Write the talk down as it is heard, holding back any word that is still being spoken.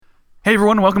Hey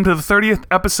everyone, welcome to the 30th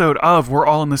episode of We're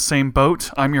All in the Same Boat.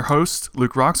 I'm your host,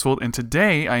 Luke Roxwold, and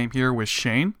today I am here with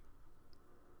Shane.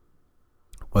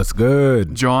 What's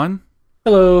good? John.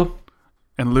 Hello.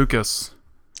 And Lucas.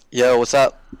 Yo, what's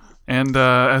up? And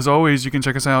as always, you can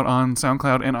check us out on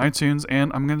SoundCloud and iTunes,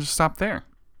 and I'm going to just stop there.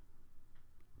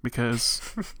 Because,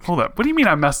 hold up, what do you mean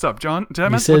I messed up, John? Did I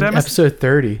mess up? You said episode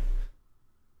 30.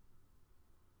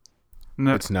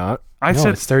 No, It's not. I No,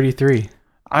 said it's 33.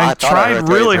 I tried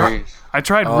really hard. I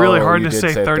tried really hard you to did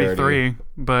say say 33,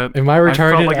 but Am I retarded? I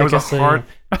felt like it was guess a hard.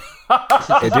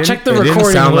 Check the It didn't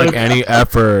recording, sound like Luke. any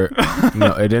effort.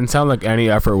 No, it didn't sound like any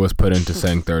effort was put into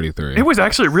saying 33. It was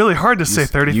actually really hard to say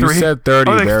 33. You said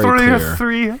 30 I was like,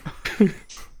 very 33.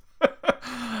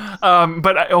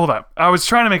 But hold up. I was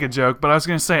trying to make a joke, but I was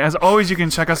going to say, as always, you can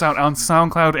check us out on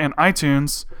SoundCloud and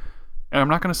iTunes. And I'm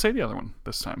not going to say the other one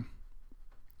this time.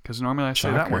 Because normally I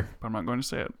say that Shocker. one, but I'm not going to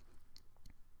say it.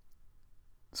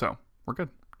 So, we're good.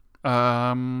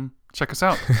 Check us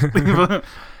out.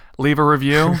 Leave a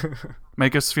review.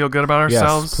 Make us feel good about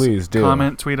ourselves. Yes, please do.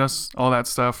 Comment, tweet us, all that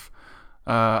stuff.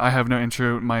 I have no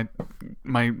intro. My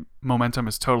momentum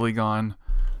is totally gone.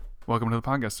 Welcome to the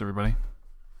podcast, everybody.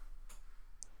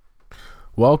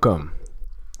 Welcome.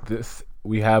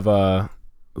 We have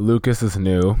Lucas is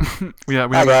new. Yeah,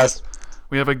 Hi, guys.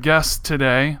 we have a guest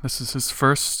today. This is his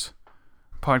first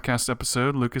podcast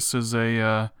episode. Lucas is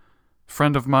a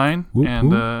friend of mine Whoop,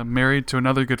 and whoop. married to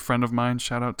another good friend of mine.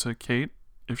 Shout out to Kate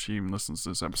if she even listens to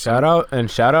this episode.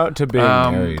 Shout out to being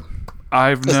married.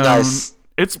 I've That's known nice.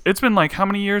 it's been like how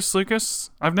many years, Lucas?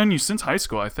 I've known you since high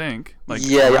school, I think. Like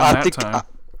Yeah, around I that think time.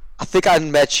 I think I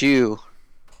met you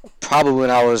probably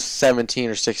when I was 17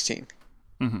 or 16.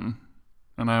 And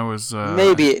I was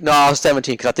Maybe no, I was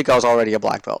 17 because I think I was already a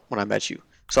black belt when I met you.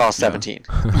 So I was 17.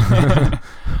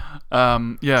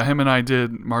 yeah, him and I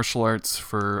did martial arts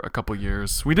for a couple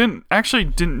years. We didn't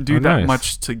do that nice.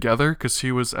 much together because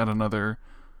he was at another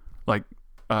like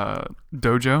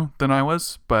dojo than I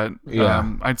was. But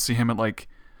Yeah. I'd see him at like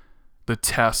the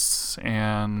tests,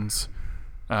 and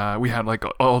we had like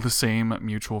all the same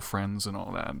mutual friends and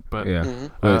all that. But Yeah.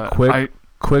 Mhm.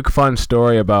 Quick fun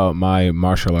story about my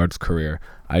martial arts career.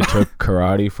 I took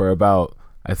karate for about,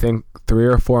 I think, 3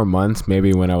 or 4 months,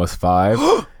 maybe when I was 5.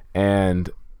 And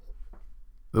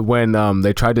when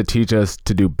they tried to teach us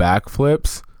to do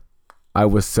backflips, I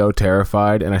was so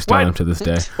terrified, and I still What? am to this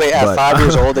day. Wait, at But- 5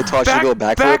 years old, they taught you to do a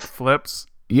backflip? backflips.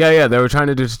 Yeah, they were trying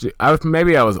to just do,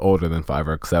 maybe I was older than 5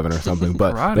 or 7 or something,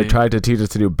 but they Karate. tried to teach us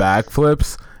to do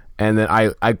backflips, and then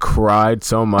I cried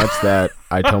so much that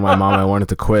I told my mom I wanted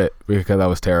to quit because I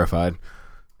was terrified,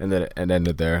 and then it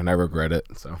ended there, and I regret it.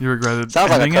 So You regretted Sounds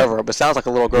like a ending it? cover-up, but sounds like a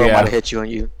little girl Yeah. might have hit you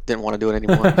and you didn't want to do it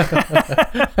anymore.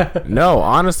 no,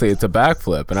 honestly, it's a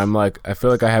backflip, and I feel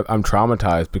like I'm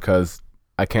traumatized because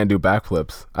I can't do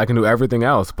backflips. I can do everything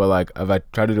else, but like if I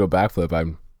try to do a backflip,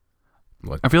 I'm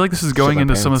like, I feel like this is going my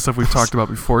into some of the pants. stuff we've talked about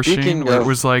before, Speaking Shane, where it of-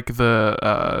 was like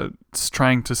the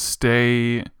trying to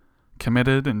stay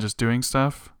committed and just doing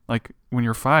stuff. Like when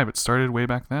you're 5, it started way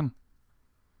back then.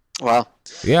 Wow.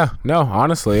 yeah, no,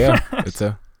 honestly, yeah, it's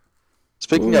a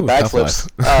Speaking Ooh, of tough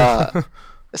backflips,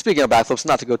 speaking of backflips,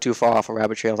 not to go too far off of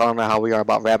rabbit trails. I don't know how we are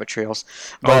about rabbit trails,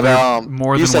 but they're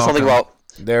more you than said something welcome.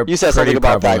 about they're You said pretty something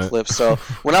about prevalent. backflips. So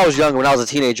when I was younger, when I was a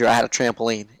teenager, I had a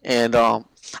trampoline, and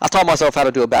I taught myself how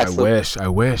to do a backflip. I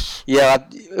wish. Yeah,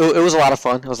 it was a lot of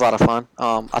fun. It was a lot of fun.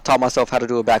 I taught myself how to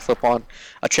do a backflip on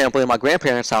a trampoline at my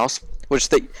grandparents' house.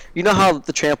 You know how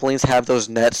the trampolines have those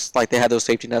nets, like they have those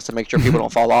safety nets to make sure people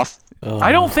don't fall off.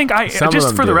 I don't think Some of just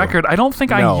them for the do. record, I don't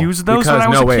think I No, used those when because- I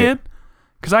was no, a wait. kid.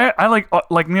 Because I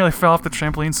like nearly fell off the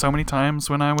trampoline so many times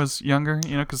when I was younger,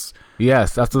 because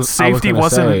Yes, that's what safety I was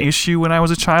wasn't gonna an say. issue when I was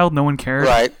a child. No one cared.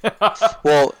 Right.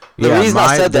 Well, the Yeah, reason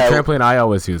I said the that. trampoline I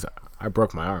always use. I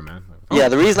broke my arm, man. Yeah,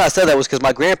 the reason I said that was because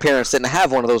my grandparents didn't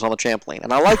have one of those on the trampoline,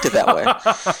 and I liked it that way.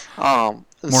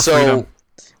 More So freedom.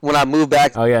 when I moved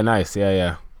back, Oh yeah, nice.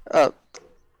 Yeah.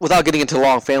 without getting into a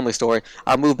long family story,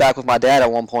 I moved back with my dad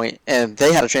at one point, and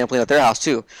they had a trampoline at their house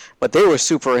too. But they were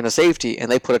super into safety,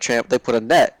 and they put a net. They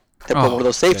put Oh, one of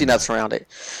those safety nets around it.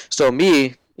 So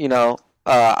me,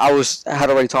 I had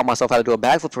already taught myself how to do a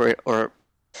backflip, or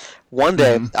one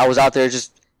day I was out there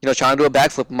just trying to do a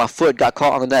backflip, and my foot got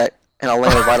caught on the net, and I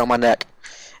landed right on my neck.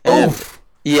 And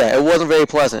yeah, it wasn't very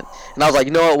pleasant. And I was like,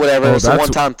 you know what, whatever. Oh, It's a that's-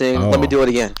 one-time thing. Let me oh. do it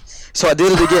again. So I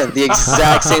did it again. The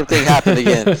exact same thing happened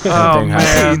again. Oh Thing man.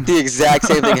 happened. The exact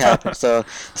same thing happened. So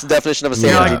it's the definition of a You're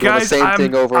safety. like, Doing the guys, same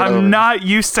thing over and over. I'm not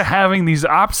used to having these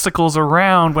obstacles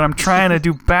around when I'm trying to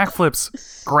do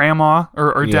backflips, Grandma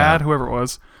or Yeah. Dad, whoever it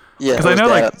was. Yeah, 'Cause it I was know,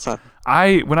 bad like, at the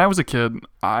time. When I was a kid,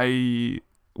 I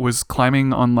was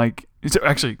climbing on like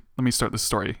Actually, let me start this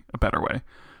story a better way.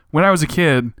 When I was a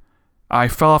kid, I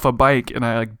fell off a bike and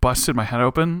I like busted my head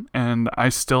open, and I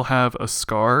still have a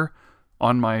scar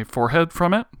on my forehead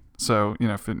from it. So,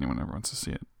 if anyone ever wants to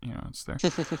see it, it's there.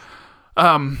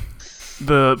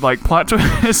 The like plot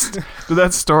twist to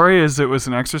that story is it was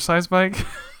an exercise bike.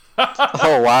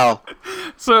 Oh wow.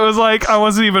 So it was like I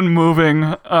wasn't even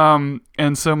moving.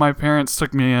 And so my parents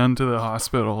took me into the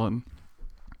hospital, and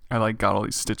I like got all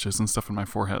these stitches and stuff in my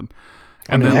forehead.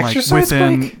 And then like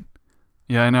within,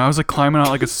 yeah, I know, I was like climbing out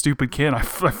like a stupid kid. I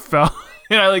fell,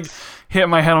 and I like hit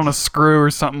my head on a screw or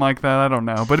something like that. I don't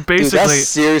know, but basically, dude, that's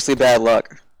seriously bad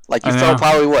luck. Like you fell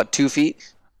probably what, 2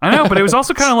 feet? I know, but it was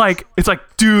also kind of like, it's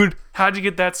like, dude, how'd you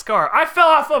get that scar? I fell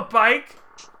off a bike.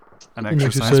 An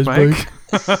exercise bike.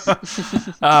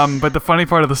 But the funny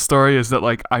part of the story is that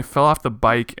like I fell off the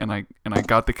bike and I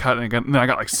got the cut and then I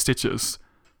got like stitches.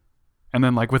 And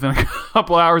then like within a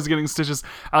couple hours of getting stitches,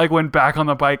 I like went back on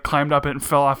the bike, climbed up it, and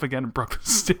fell off again and broke the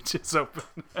stitches open.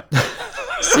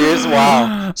 Serious?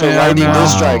 Wow. So lightning did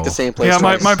strike the same place. Yeah,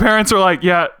 twice. my parents were like,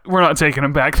 yeah, we're not taking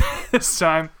him back this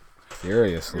time.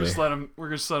 Seriously. We're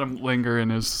just let him linger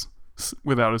in his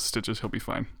without his stitches. He'll be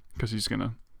fine because he's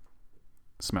gonna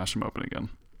smash him open again.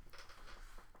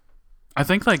 I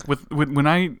think like with when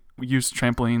I used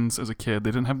trampolines as a kid,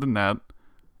 they didn't have the net,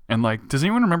 and like, does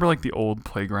anyone remember like the old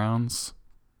playgrounds?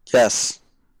 Yes.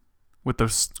 With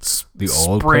those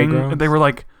old playgrounds?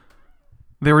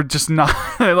 They were just not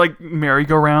like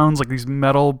merry-go-rounds, like these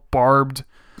metal barbed,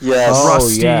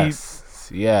 rusty.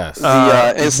 Yes.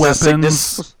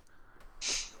 Weapons.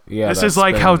 Yeah, this is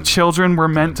like how children were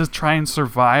meant to try and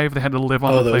survive. They had to live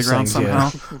on the playground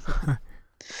somehow.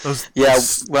 Yeah.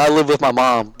 When I lived with my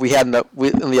mom, we had in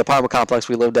the apartment complex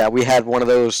we lived at, we had one of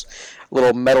those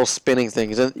little metal spinning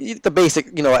things. And the basic,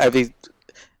 every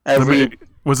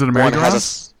was it a merry-go-round?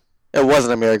 It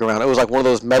wasn't a merry-go-round. It was like one of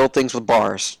those metal things with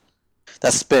bars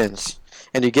that spins,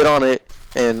 and you get on it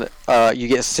and you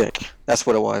get sick. That's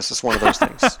what it was. It's one of those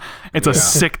things. It's a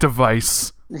sick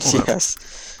device.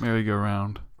 Yes.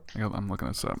 Merry-go-round. I'm looking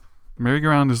this up.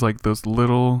 Merry-go-round is like those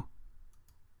little.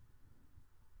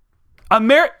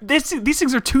 These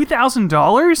things are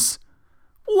 $2,000.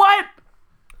 What?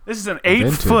 This is an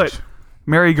 8-foot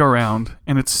merry-go-round,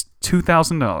 and it's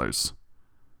 $2,000.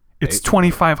 It's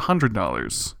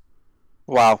 $2,500.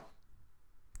 Wow.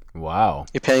 Wow.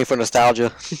 You're paying for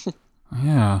nostalgia.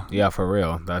 Yeah. Yeah, for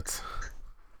real. That's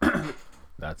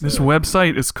this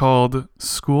website is called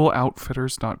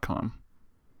SchoolOutfitters.com.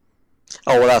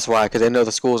 Oh, well, that's why, because they know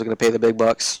the schools are going to pay the big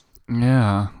bucks.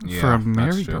 Yeah, for a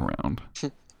merry-go-round.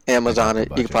 Amazon, you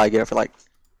can probably get it for like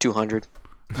 $200.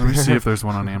 Let me see if there's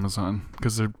one on Amazon,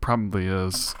 because there probably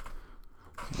is.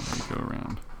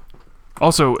 Merry-go-round.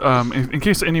 Also, in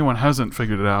case anyone hasn't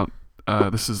figured it out,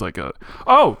 this is like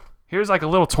here's like a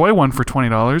little toy one for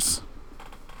 $20.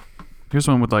 Here's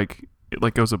one with like it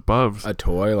like goes above a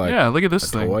toy, like look at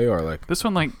this thing. Toy or like this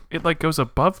one, like it like goes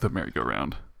above the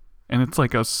merry-go-round, and it's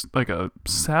like a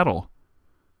saddle.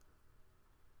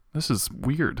 This is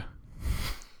weird.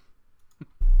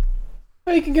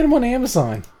 Oh, you can get them on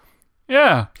Amazon.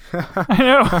 Yeah, I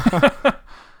know.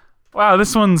 Wow,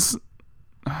 this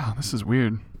is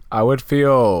weird. I would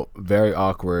feel very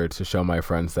awkward to show my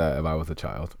friends that if I was a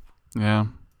child. Yeah.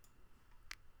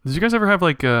 Did you guys ever have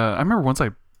like I remember once I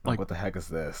like what the heck is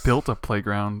this? Built a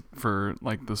playground for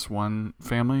like this one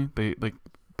family. They like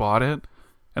bought it,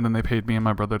 and then they paid me and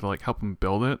my brother to like help them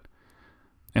build it.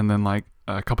 And then like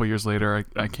a couple years later,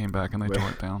 I came back and they tore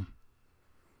it down.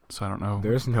 So I don't know.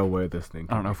 There's no way this thing.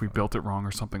 I don't know if we built it wrong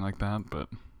or something like that, but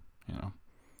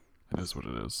it is what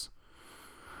it is.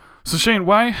 So Shane,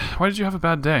 why did you have a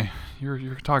bad day? You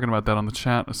were talking about that on the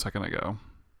chat a second ago.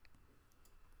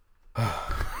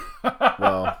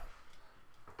 Well,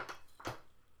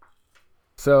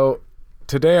 so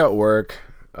today at work,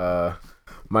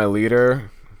 my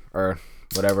leader or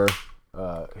whatever,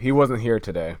 he wasn't here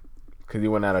today because he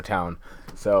went out of town.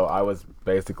 So I was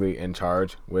basically in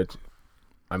charge, which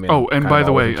I mean. Oh, and by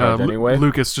the way, anyway.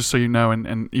 Lucas, just so you know,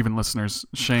 and even listeners,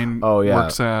 Shane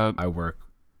works at. I work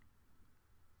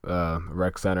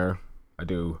rec center. I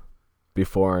do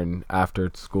before and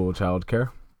after school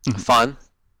childcare. Fun.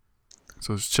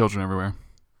 So there's children everywhere.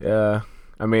 Yeah,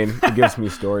 I mean, it gives me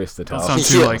stories to tell.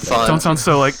 Don't sound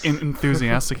so like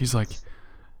enthusiastic. He's like,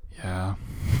 yeah.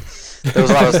 There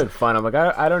was a lot of fun. I'm like,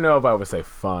 I don't know if I would say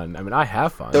fun. I mean, I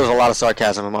have fun. There was a lot of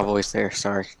sarcasm in my voice there.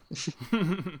 Sorry.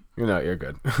 You're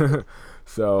good.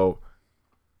 So,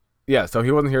 yeah. So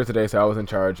he wasn't here today, so I was in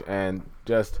charge, and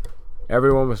just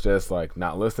everyone was just like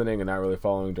not listening and not really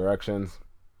following directions.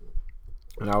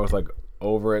 And I was like,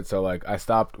 over it. So like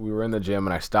we were in the gym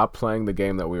and I stopped playing the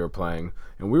game that we were playing,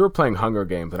 and we were playing Hunger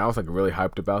Games, and I was like really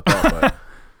hyped about that. But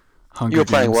Hunger You were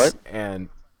playing Games. what? and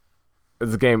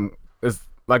it's a game.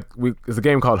 It's a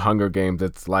game called Hunger Games.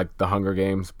 It's like the Hunger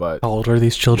Games, but How old are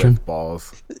these children? with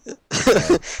balls.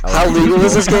 How legal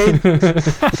is this game?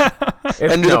 It's,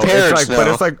 And do the parents but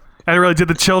know? it's like And really, did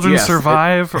the children Yes,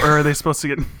 survive, or are they supposed to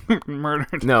get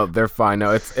murdered? no, they're fine.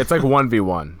 No, it's like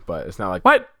 1v1, but it's not like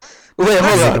What? Wait,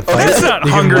 hold on. That's not They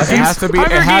can Hunger what? Games. It has to be-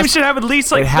 Hunger it has- Games should have at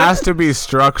least like it has to be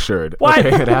structured. what?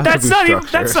 Okay? It has That's to be not even.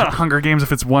 structured. That's not Hunger Games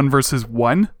if it's 1 versus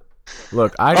 1.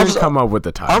 Look, I didn't come up with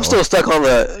the title. I'm still stuck on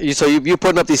so you're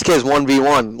putting up these kids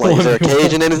 1v1. Like, is there a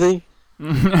cage and anything?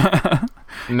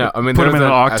 No, I mean Put 'em there's in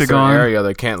an a certain octagon. area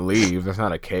they can't leave. There's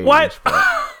not a cage. What?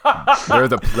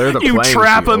 but There's a You playing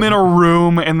trap field. them in a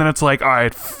room, and then it's like, all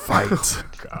right, fight.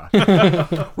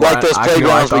 Like those I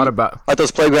playgrounds. thought about. Like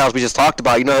those playgrounds we just talked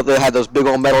about. You know, they had those big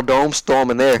old metal domes. Throw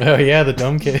them in there. Oh yeah, the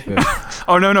dumb kid.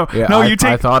 Oh no! Yeah, No, I- you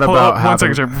take. I thought hold about up, one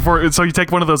second, having- Jared, before. So you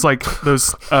take one of those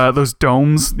those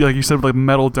domes, like you said, like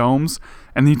metal domes,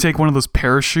 and then you take one of those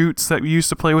parachutes that we used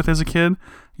to play with as a kid.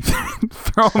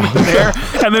 Throw them in there,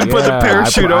 and then put the Yeah,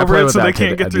 parachute I over play it with so they that can't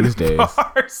kid get through these the days.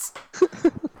 bars.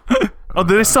 Oh,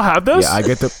 do they still have those?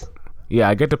 Yeah,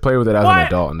 I get to play with it as What? an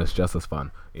adult, and it's just as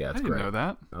fun. Yeah, I it's didn't great. know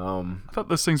that. Um, I thought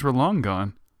those things were long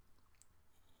gone.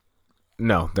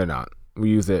 no, they're not. We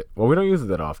use it. Well, we don't use it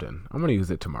that often. I'm gonna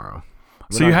use it tomorrow.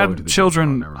 We're So you not going to had the gym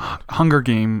children tomorrow, never mind. Hunger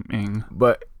Gaming.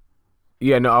 But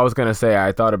yeah, no, I was gonna say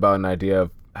I thought about an idea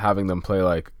of having them play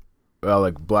like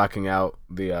blacking out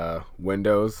the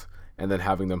windows and then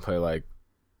having them play like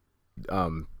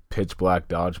pitch black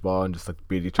dodgeball and just like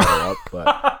beat each other up.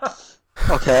 But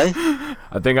Okay.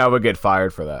 I think I would get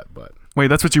fired for that. But Wait,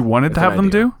 that's what you wanted It's to an have them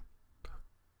idea. do?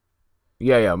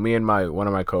 yeah, me and one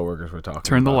of my coworkers were talking.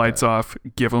 Turn the about lights that. off,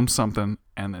 give them something,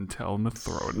 and then tell them to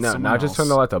throw it. At No, someone not just turn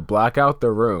the else. lights off. Black out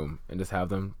the room and just have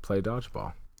them play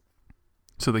dodgeball.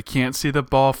 So they can't see the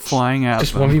ball flying at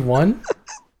Just them. 1v1?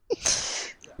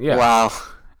 Yeah. Wow.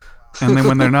 And then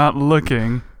when they're not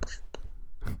looking,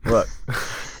 Look.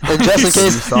 And just in you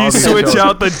case, saw you these switch children.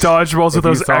 out the dodgeballs with If you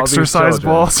those saw these exercise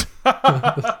children. balls.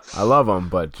 I love them,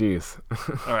 but jeez.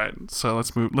 All right, so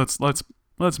let's move. Let's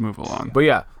move along. But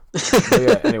yeah.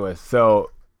 Anyway, so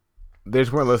they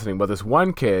just weren't listening. But this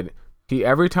one kid,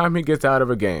 every time he gets out of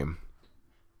a game,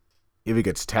 if he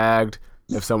gets tagged,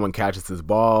 if someone catches his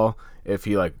ball, if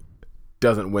he like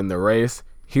doesn't win the race,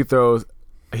 he has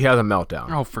a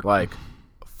meltdown. Oh, for like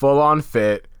full on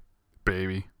fit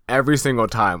baby. every single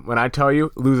time. When I tell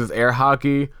you, loses air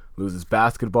hockey, loses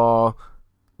basketball,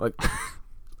 like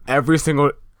every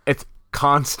single. It's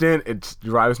constant. It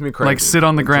drives me crazy. Like sit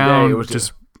on the And today ground, it was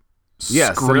just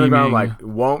yeah, screaming. sitting on the ground, like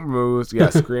won't move. Yeah,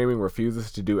 screaming,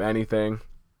 refuses to do anything.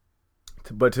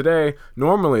 But today,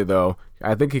 normally though,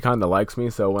 I think he kind of likes me.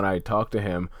 So when I talk to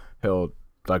him, he'll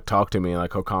like talk to me and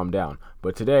like he'll calm down.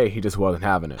 But today he just wasn't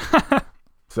having it.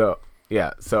 So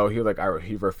yeah, so he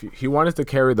he wanted to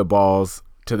carry the balls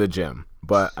to the gym,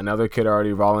 but another kid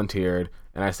already volunteered,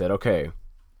 and I said, okay,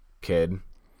 kid,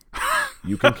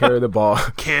 you can carry the ball.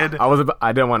 Kid.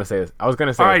 I didn't want to say this. I was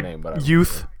gonna say All his right, name, but I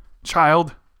youth,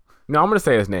 child. no, I'm gonna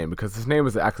say his name because his name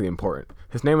is actually important.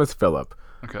 His name is Philip.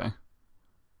 Okay.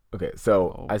 Okay,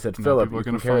 so Oh, I said, now Philip, people are you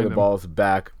can gonna carry find the him. balls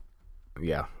back.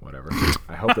 Yeah, whatever.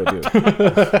 I hope they do.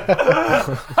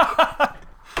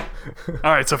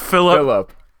 All right, so Philip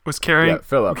Philip. was carrying. Yeah,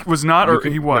 Philip. Was not, You or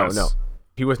can- he was. No.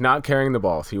 He was not carrying the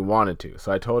balls. He wanted to.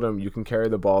 So I told him, you can carry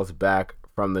the balls back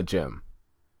from the gym.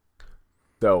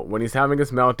 So when he's having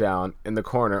his meltdown in the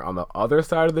corner on the other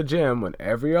side of the gym, when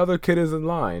every other kid is in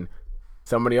line,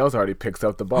 somebody else already picks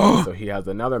up the ball. So he has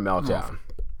another meltdown.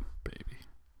 Baby.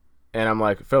 And I'm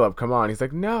like, Philip, come on. He's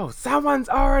like, no, someone's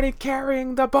already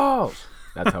carrying the balls.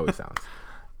 That's how he sounds.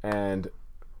 And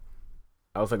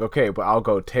I was like, okay, but I'll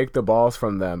go take the balls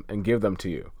from them and give them to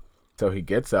you. So he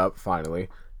gets up finally,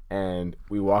 and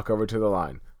we walk over to the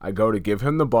line. I go to give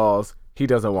him the balls. He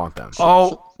doesn't want them.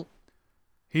 Oh,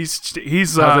 he's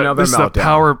another this is a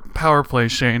meltdown. power play,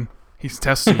 Shane. He's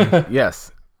testing you.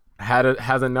 Yes,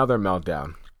 has another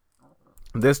meltdown.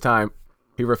 This time,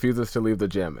 he refuses to leave the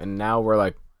gym, and now we're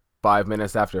like 5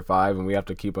 minutes after 5, and we have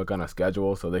to keep like on a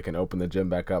schedule so they can open the gym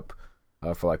back up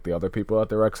for like the other people at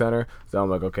the rec center. So I'm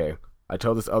like, okay, I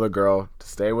told this other girl to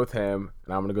stay with him,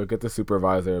 and I'm gonna go get the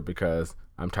supervisor because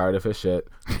I'm tired of his shit.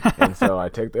 And so I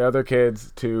take the other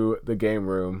kids to the game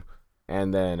room,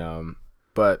 and then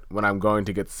but when I'm going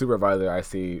to get the supervisor, I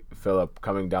see Philip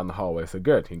coming down the hallway. So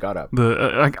good, he got up.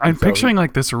 I'm So picturing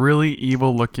like this really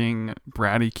evil-looking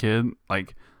bratty kid,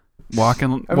 like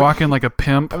walking like a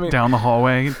pimp I mean- down the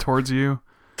hallway towards you.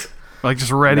 Like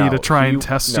just ready No, to try and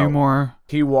test you more?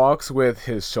 He walks with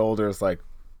his shoulders like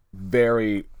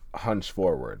very hunched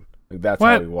forward. Like that's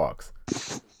What? how he walks.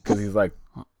 Because he's like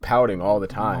pouting all the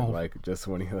time. No. Like just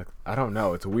when he like, I don't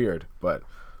know, it's weird. But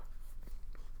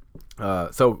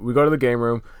so we go to the game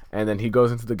room, and then he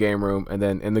goes into the game room, and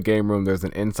then in the game room there's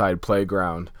an inside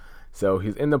playground. So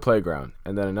he's in the playground,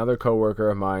 and then another coworker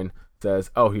of mine says,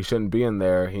 "Oh, he shouldn't be in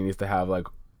there. He needs to have like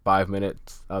 5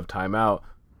 minutes of timeout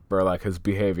for like his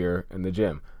behavior in the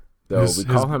gym." So we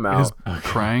call him out. His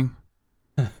crying?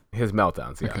 His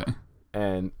meltdowns, yeah. Okay.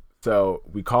 And so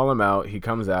we call him out. He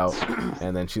comes out,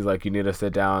 and then she's like, "You need to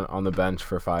sit down on the bench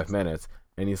for 5 minutes."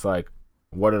 And he's like,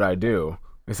 "What did I do?"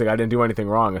 He's like, "I didn't do anything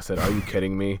wrong." I said, "Are you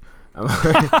kidding me?" I'm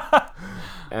like,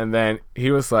 and then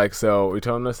he was like, so we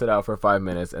told him to sit out for 5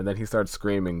 minutes, and then he starts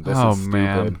screaming, "This is stupid."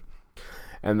 Man.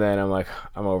 And then I'm like,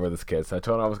 I'm over this kid. So I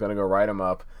told him I was gonna go write him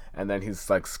up, and then he's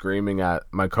like screaming at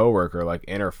my coworker, like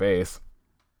in her face.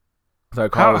 So I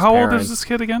called his How old parents. is this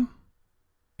kid again?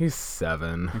 He's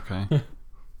 7. Okay.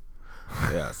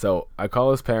 Yeah, so I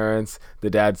call his parents. The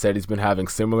dad said he's been having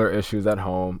similar issues at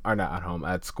home, or not at home,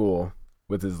 at school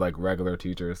with his like regular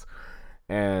teachers.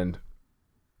 And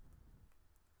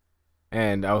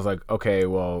I was like, okay,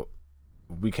 well,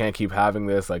 we can't keep having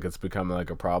this. Like, it's becoming like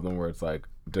a problem where it's like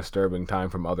disturbing time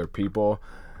from other people.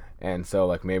 And so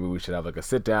like maybe we should have like a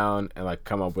sit down and like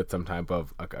come up with some type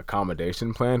of like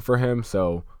accommodation plan for him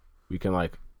so we can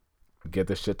like get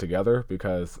this shit together,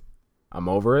 because I'm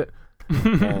over it.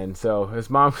 And so his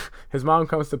mom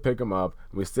comes to pick him up.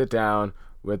 We sit down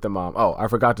with the mom. Oh, I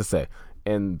forgot to say,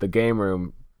 in the game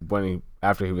room,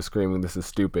 after he was screaming, "This is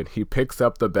stupid," he picks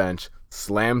up the bench,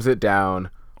 slams it down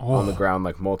on the ground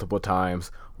like multiple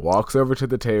times, walks over to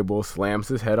the table, slams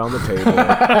his head on the table,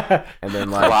 and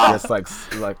then like just like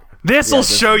This'll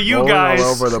just show you rolling guys. all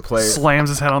over the place. Slams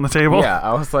his head on the table. Yeah,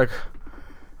 I was like,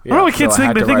 I don't know what kids so I think.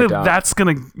 had They to think write that down- that's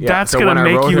so gonna when I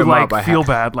make wrote you him like up, I feel had-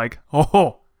 bad. Like,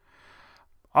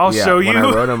 I'll show you. When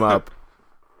I wrote him up,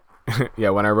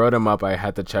 when I wrote him up, I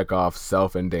had to check off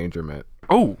self-endangerment.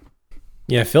 Oh,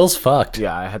 Yeah, Phil's fucked.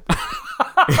 Yeah, I had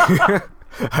I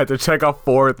had to check off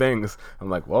 4 things. I'm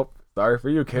like, well, sorry for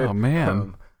you, kid. Oh,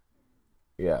 man.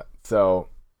 Yeah, so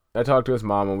I talked to his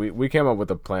mom, and we came up with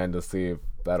a plan to see if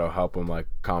that'll help him like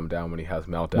calm down when he has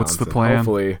meltdowns. What's the And plan?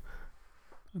 Hopefully,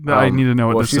 I need to know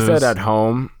what well, this she is. said at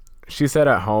home. She said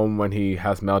at home when he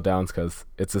has meltdowns, because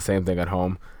it's the same thing at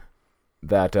home,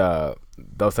 that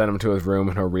they'll send him to his room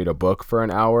and he'll read a book for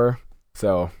an hour.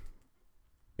 So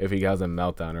if he has a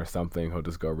meltdown or something, he'll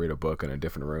just go read a book in a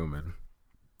different room and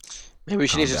Maybe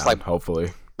she calm needs to just down, like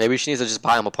hopefully. maybe she needs to just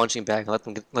buy him a punching bag and let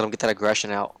him get that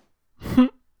aggression out.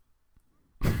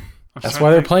 That's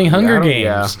why they're playing Hunger Games.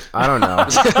 Yeah, I don't know.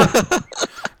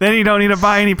 Then you don't need to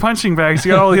buy any punching bags.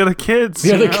 You got all the other kids. The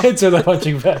you other know? kids are the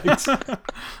punching bags.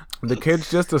 The kid's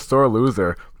just a sore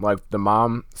loser. Like the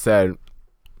mom said,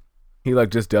 he like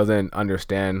just doesn't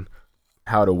understand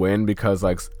how to win, because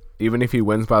like even if he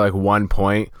wins by like 1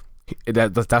 point,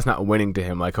 that's not winning to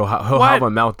him. Like he'll have a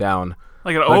meltdown.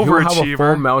 Like an Like he'll have a full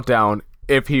overachiever. meltdown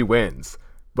if he wins,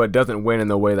 but doesn't win in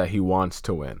the way that he wants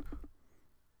to win.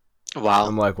 Wow.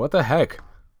 I'm like, what the heck?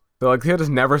 So like he's just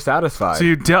never satisfied. So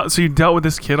you dealt with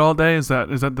this kid all day. Is that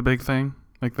the big thing?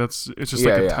 Like it's just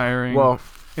like a tiring. Well,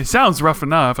 it sounds rough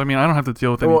enough. I mean, I don't have to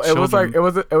deal with any well, children. it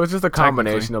was like it was just a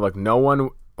combination of like no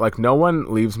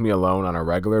one leaves me alone on a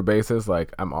regular basis.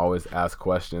 Like I'm always asked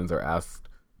questions or asked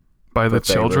by the for favors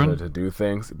or children. to do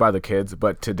things by the kids.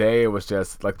 But today it was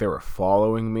just like they were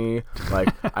following me. Like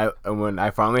when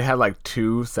I finally had like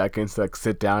 2 seconds to like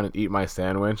sit down and eat my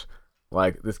sandwich,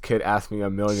 like this kid asked me a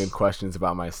million questions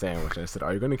about my sandwich. And I said,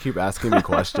 "Are you going to keep asking me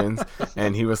questions?"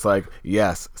 And he was like,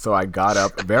 "Yes." So I got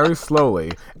up very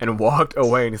slowly and walked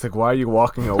away. And he's like, "Why are you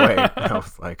walking away?" And I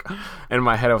was like, in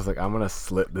my head, I was like, "I'm going to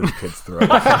slit this kid's throat."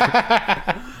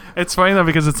 It's funny though,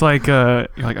 because it's like you're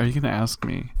like, "Are you going to ask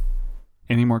me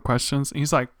any more questions?" And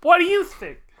he's like, "What do you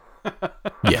think?"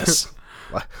 Yes.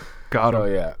 Got him. Oh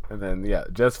yeah, and then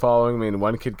just following me, and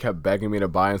one kid kept begging me to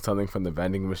buy him something from the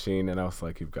vending machine, and I was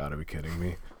like, "You've got to be kidding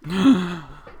me!"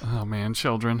 Oh man,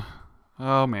 children.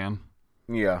 Oh man.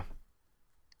 Yeah,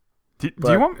 Do you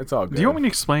but want? it's all good. Do you want me to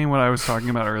explain what I was talking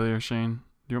about earlier, Shane?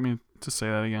 Do you want me to say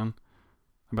that again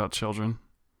about children?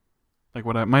 Like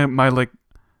what my like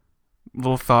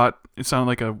little thought. It sounded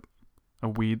like a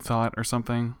weed thought or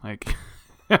something. Like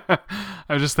I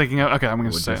was just thinking. Okay, I'm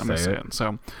gonna say it.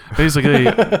 So basically,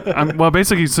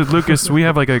 so Lucas, we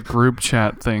have like a group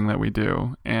chat thing that we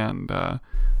do, and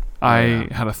I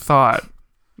had a thought,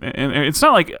 and it's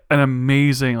not like an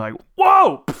amazing like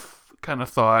whoa kind of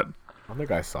thought. I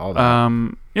think I saw that.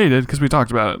 Yeah, you did, because we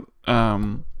talked about it.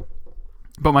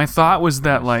 But my thought was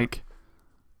that like,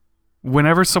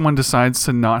 whenever someone decides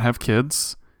to not have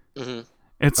kids,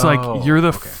 it's like you're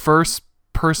the first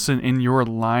person in your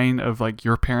line of like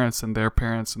your parents and their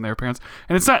parents and their parents.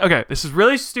 And it's not okay. This is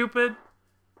really stupid,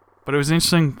 but it was an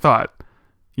interesting thought.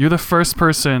 You're the first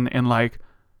person in like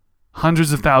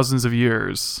hundreds of thousands of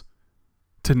years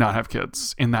to not have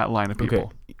kids in that line of people.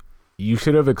 Okay. You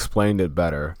should have explained it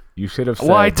better. You should have said...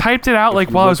 Well, I typed it out like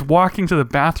while I was walking to the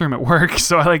bathroom at work,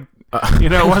 so I like,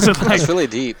 it wasn't like... It's really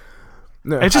deep.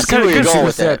 No, It's just I see where you're because going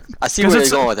with that. I see where you're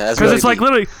going with that. That's because really it's like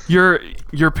deep. literally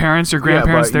your parents, your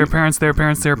grandparents, but their parents, their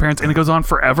parents, their parents, and it goes on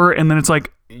forever, and then it's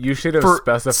like you should have for-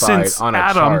 specified since on a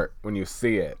Adam- chart when you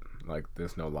see it. Like,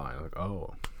 there's no line. Like,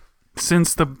 oh.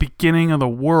 since the beginning of the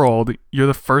world, you're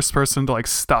the first person to like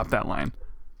stop that line.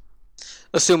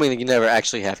 Assuming that you never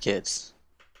actually have kids.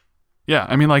 Yeah,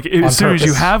 I mean, like as soon as you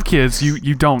purpose. have kids,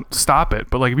 you don't stop it.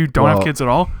 But like if you don't have Well, kids at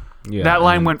all, Yeah, that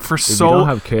line and went for if so. you don't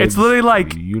have kids, it's literally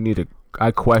like you need to.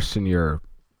 I question your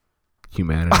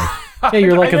humanity. Yeah,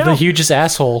 you're like I know. the hugest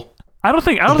asshole. I don't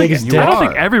think The biggest dick.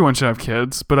 everyone should have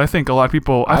kids, but I think a lot of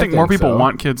people. I think more think people so.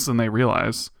 want kids than they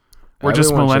realize. We're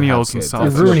just Everyone should have millennials and kids. stuff. You're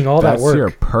That's ruining all that that's work.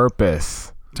 your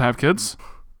purpose. To have kids.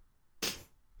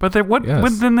 But they, what?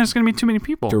 Yes. Then there's gonna be too many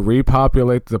people. To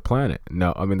repopulate the planet.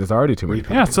 No, I mean there's already too many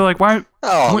people. Yeah, so like why?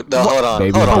 Oh, What- no, hold on.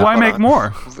 Maybe Hold not. on. But why hold make on.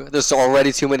 more? There's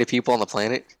already too many people on the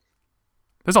planet.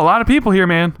 There's a lot of people here,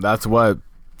 man. That's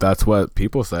what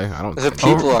people say. I don't The think.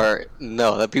 people are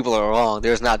no, the people are wrong.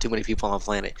 There's not too many people on the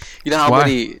planet. You know how Why?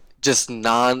 many just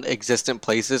non-existent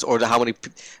places, or how many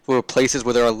places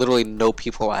where there are literally no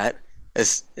people at?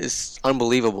 It's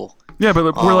unbelievable. Yeah,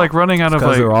 but we're like running out of Because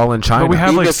like. they're all in China. But we have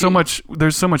Even like if so you- much.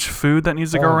 There's so much food that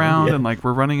needs to go Oh, around, yeah. and like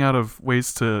we're running out of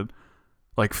ways to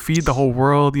like feed the whole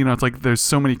world. You know, it's like there's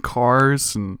so many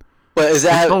cars and But is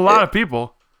that a lot of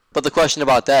people. But the question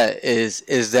about that is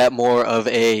that more of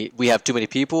a we have too many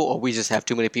people, or we just have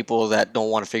too many people that don't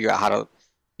want to figure out how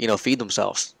to, feed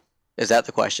themselves? Is that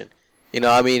the question?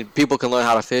 I mean, people can learn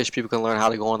how to fish, people can learn how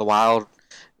to go in the wild,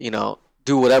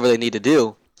 do whatever they need to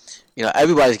do.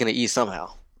 Everybody's gonna eat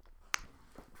somehow.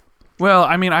 Well,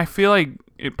 I mean, I feel like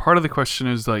part of the question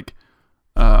is like,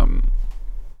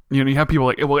 you have people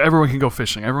like, well, everyone can go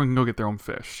fishing, everyone can go get their own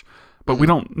fish, but we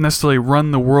don't necessarily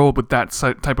run the world with that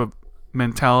type of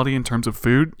mentality in terms of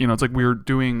food. It's like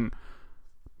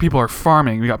people are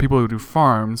farming. We got people who do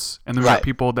farms, and then we got Right.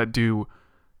 people that do,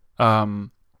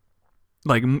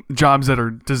 jobs that are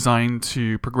designed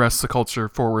to progress the culture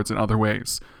forwards in other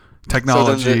ways,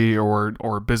 technology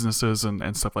or businesses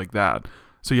and stuff like that.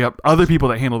 So you have other people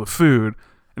that handle the food,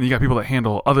 and you got people that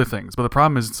handle other things. But the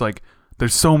problem is, it's like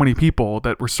there's so many people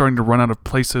that we're starting to run out of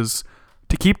places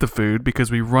to keep the food because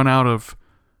we run out of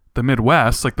the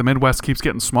Midwest. Like the Midwest keeps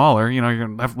getting smaller. You're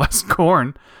gonna have less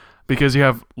corn because you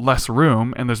have less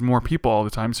room and there's more people all the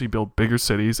time. So you build bigger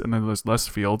cities, and then there's less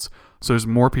fields. So there's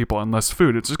more people and less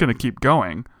food. It's just gonna keep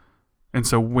going. And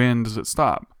so when does it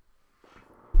stop?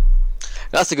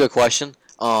 That's a good question.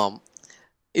 I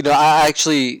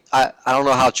don't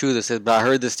know how true this is, but I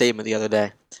heard this statement the other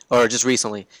day, or just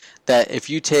recently, that if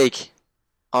you take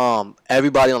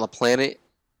everybody on the planet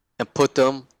and put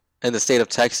them in the state of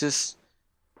Texas,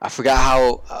 I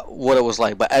forgot what it was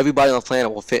like, but everybody on the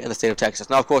planet will fit in the state of Texas.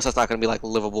 Now, of course, that's not going to be like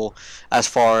livable as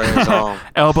far as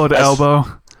Elbow to That's- elbow.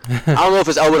 I don't know if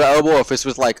it's elbow to elbow or if it's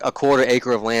with like a quarter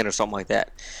acre of land or something like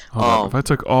that. Hold on. If I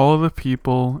took all of the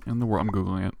people in the world, I'm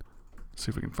googling it. See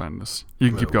if we can find this. You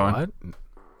can keep going. What?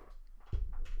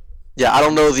 Yeah, I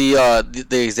don't know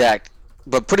the exact,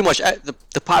 but pretty much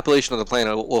the population of the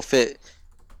planet will fit.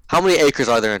 How many acres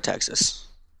are there in Texas?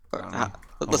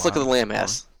 Let's look at the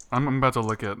landmass. I'm about to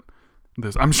look at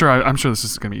this. I'm sure this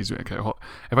is gonna be easy. Okay,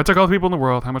 if I took all the people in the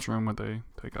world, how much room would they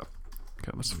take up?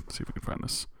 Okay, let's see if we can find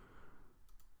this.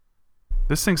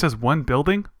 This thing says one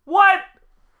building. What?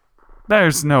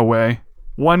 There's no way.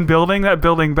 One building. That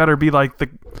building better be like the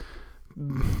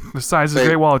size of the Wait.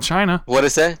 Great Wall of China. What did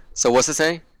it say? So what's it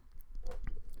saying?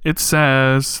 It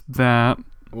says that.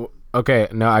 Okay,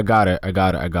 no, I got it.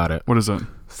 What is it?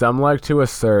 Some like to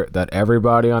assert that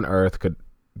everybody on Earth could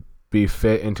be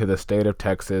fit into the state of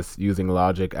Texas using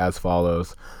logic as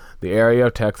follows. The area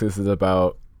of Texas is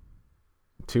about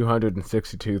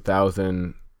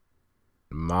 262,000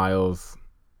 miles.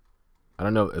 I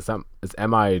don't know. It's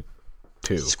MI2.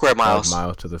 Square miles.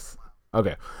 Miles to this.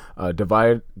 Okay.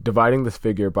 Dividing this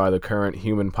figure by the current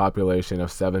human population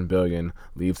of 7 billion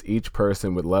leaves each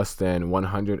person with less than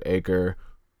 100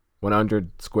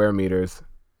 square meters,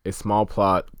 a small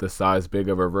plot the size big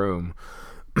of a room,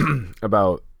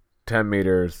 about 10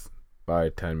 meters by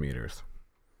 10 meters.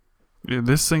 Yeah,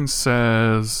 this thing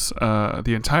says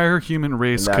the entire human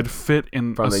race And could that's fit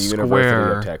in From a the University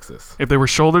square of Texas. if they were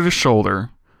shoulder to shoulder.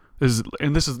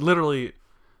 And this is literally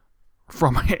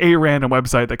from a random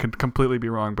website that could completely be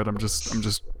wrong, but I'm just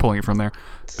pulling it from there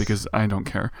because I don't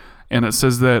care. And it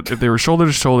says that if they were shoulder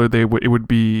to shoulder, it would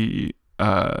be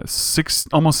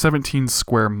almost 17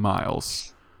 square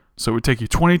miles. So it would take you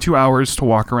 22 hours to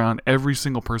walk around every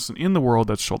single person in the world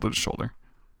that's shoulder to shoulder.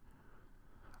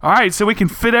 All right, so we can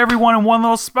fit everyone in one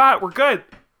little spot. We're good.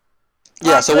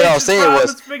 Yeah. So what I was saying was,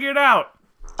 let's figure it out.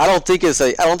 I don't think it's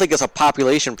a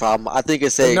population problem. I think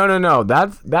it's a No.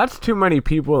 That's too many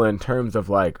people in terms of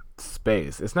like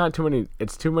space. It's not too many.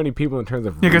 It's too many people in terms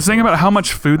of. Yeah, because think about how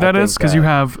much food that is. Because you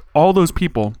have all those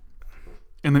people,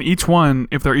 and then each one,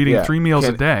 if they're eating 3 meals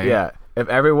a day. Yeah. If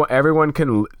everyone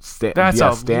can stand, That's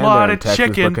a stand lot there in of Texas,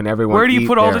 chicken. but can everyone Where do you eat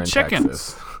put all there the in chickens?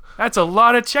 Texas? That's a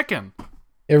lot of chicken.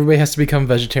 Everybody has to become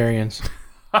vegetarians.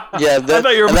 yeah. I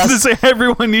thought you were about to say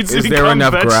everyone needs to Is there become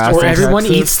enough grass vegetarian. Or in everyone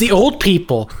Texas? eats the old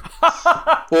people.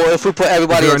 Well, if we put Is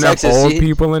everybody there in enough Texas, old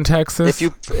people in Texas?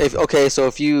 so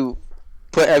if you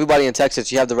put everybody in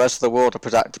Texas, you have the rest of the world to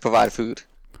provide food.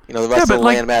 You know, the rest of the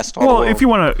land mass. In all the world. if you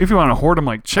want to hoard them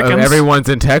like chickens, everyone's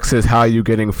in Texas. How are you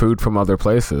getting food from other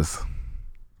places?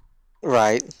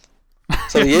 Right.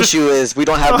 So the issue is we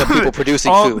don't have enough people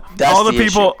producing food. That's all the issue.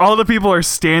 people, all the people are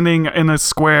standing in a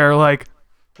square like,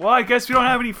 well, I guess we don't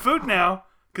have any food now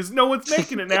because no one's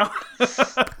making it now.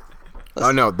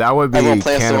 Oh no, that would be Everyone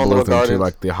plants their own little cannibalism to garden.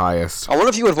 like the highest. I wonder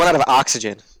if you would run out of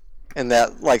oxygen in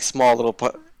that like small little.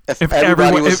 If If everybody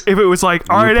everyone, was, if it was like,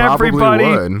 all right, probably everybody,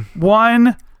 would.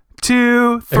 1,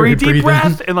 2, 3, Everybody deep breathe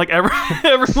breath, in. and like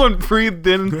everyone breathed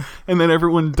in, and then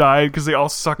everyone died because they all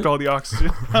sucked all the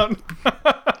oxygen out.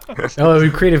 Oh, we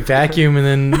create a vacuum and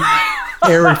then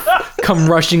air would come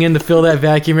rushing in to fill that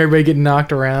vacuum. Everybody get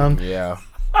knocked around. Yeah,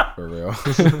 for real.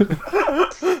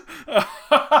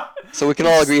 so we can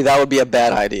all agree that would be a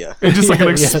bad idea. It's just like an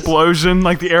Yes. explosion,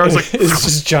 like the air was like, It's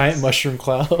just giant mushroom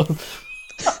cloud.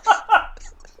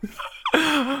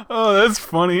 oh, that's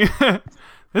funny.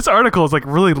 This article is like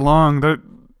really long. They're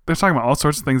talking about all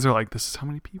sorts of things. They're like, this is how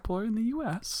many people are in the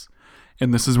U.S.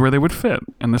 and this is where they would fit,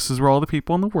 and this is where all the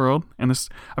people in the world, and this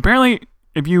apparently,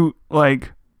 if you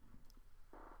like,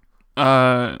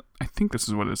 I think this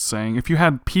is what it's saying. If you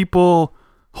had people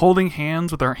holding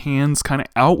hands with their hands kind of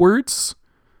outwards,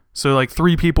 so like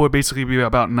 3 people would basically be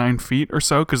about 9 feet or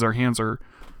so because their hands are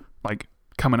like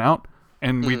coming out.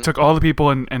 And we took all the people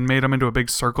and made them into a big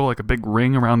circle, like a big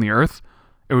ring around the Earth.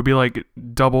 It would be like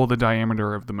double the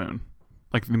diameter of the moon,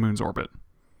 like the moon's orbit.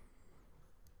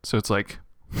 So it's like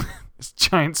this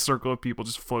giant circle of people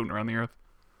just floating around the Earth.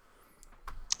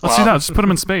 Let's do Wow. that. Just put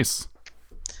them in space.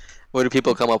 Where do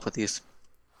people come up with these?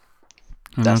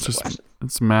 I know, That's it's the question.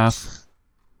 it's math.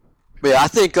 But yeah, I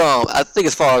think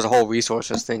as far as the whole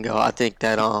resources thing go, I think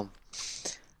that I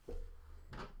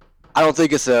don't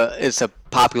think it's a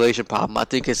population problem. I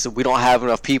think it's we don't have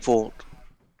enough people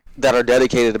that are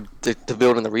dedicated to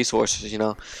building the resources. You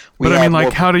know, But I have mean, like,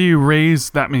 more- how do you raise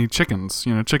that many chickens?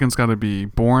 You know, chickens got to be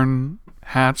born,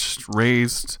 hatched,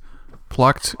 raised,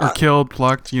 plucked or killed,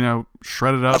 plucked. You know,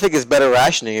 shredded I up. think it's better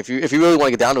rationing. If you really want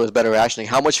to get down to it, it's better rationing.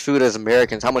 How much food as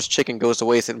Americans, how much chicken goes to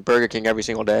waste in Burger King every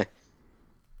single day?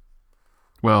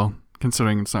 Well,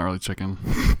 considering it's not really chicken.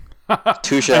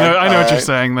 Touche. I know what you're alright.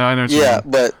 saying, though. I know what you're Yeah,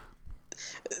 saying. but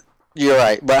you're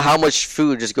right. But how much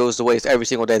food just goes to waste every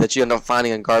single day that you end up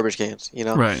finding in garbage cans? You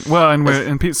know. Right. Well,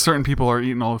 and certain people are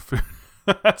eating all the food.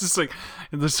 That's just like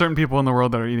there's certain people in the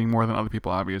world that are eating more than other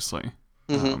people, obviously.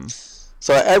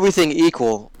 So everything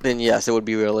equal, then yes, it would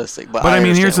be realistic. But But I mean,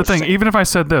 understand here's the what you're thing. saying. Even if I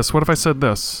said this, what if I said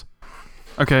this?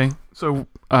 Okay, so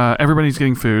everybody's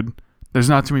getting food. There's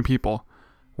not too many people.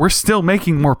 We're still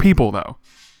making more people though,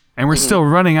 and we're still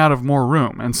running out of more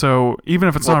room. And so even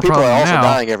if it's Well, not a people problem are also now,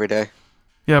 dying every day.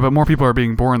 yeah, but more people are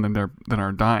being born than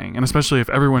are dying. And especially if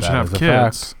everyone should That have is a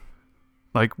kids,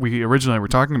 like we originally were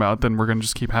talking about, then we're gonna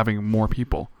just keep having more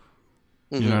people.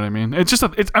 You know what I mean? It's just I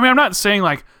mean, I'm not saying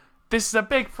like this is a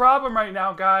big problem right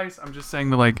now, guys. I'm just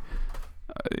saying that like,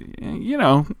 you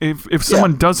know, if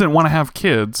someone doesn't want to have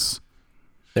kids,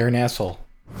 They're an asshole.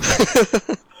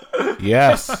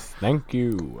 Yes, thank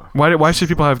you. why should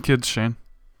people have kids, Shane?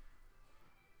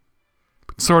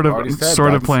 Sort Already of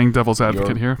said that's playing devil's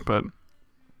advocate your- here, but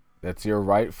That's your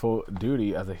rightful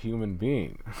duty as a human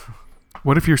being.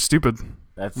 what if you're stupid?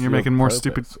 That's You're your making more purpose.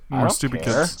 stupid I don't stupid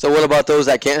care. kids. So what about those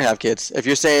that can't have kids? If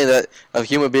you're saying that a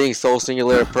human being's sole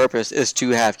singular purpose is to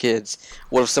have kids,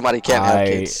 what if somebody can't have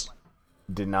kids?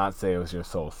 Did not say it was your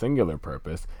sole singular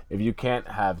purpose. If you can't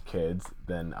have kids,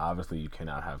 then obviously you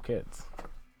cannot have kids.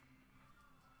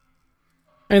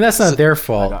 And that's not their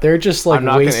fault. They're just like I'm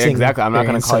not wasting. Exactly. I'm not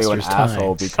going to call you an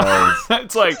asshole because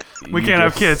It's like we You can't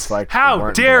have just, kids. like, How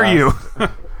weren't dare you?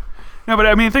 blessed. No, but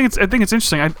I mean, I think it's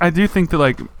interesting. I do think that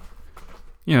like,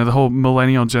 you know, the whole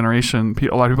millennial generation,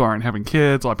 a lot of people aren't having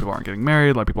kids. A lot of people aren't getting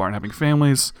married. A lot of people aren't having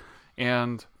families,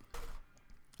 and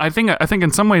I think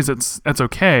in some ways that's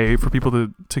okay for people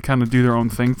to kind of do their own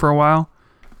thing for a while.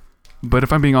 But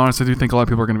if I'm being honest, I do think a lot of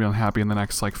people are going to be unhappy in the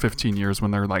next like 15 years when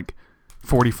they're like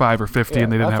 45 or 50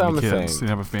 and they didn't have any kids, they didn't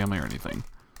have a family or anything,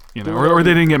 you know, or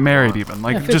they didn't get married even.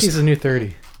 Like 50 is a new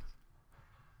 30.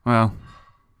 Well,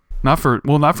 not for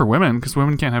women, because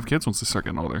women can't have kids once they start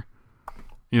getting older.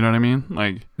 You know what I mean?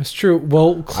 Like It's true.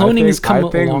 Well, cloning has come I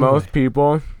think a long most way.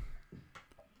 people.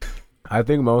 I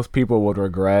think most people would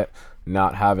regret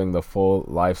not having the full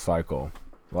life cycle,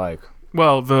 like.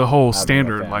 well, the whole Having a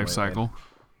standard family, life cycle.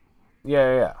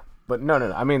 Yeah. But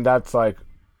no. I mean, that's like.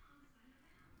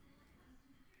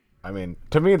 I mean,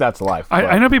 to me, that's life.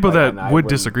 I know people and that I would wouldn't-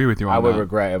 disagree with you on I would that.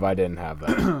 regret if I didn't have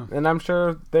that, and I'm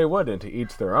sure they wouldn't. To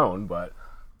each their own, but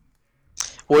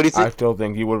What do you I think? still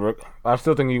think you would. I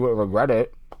still think you would regret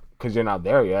it because you're not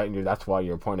there yet, and that's why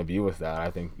your point of view is that. I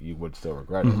think you would still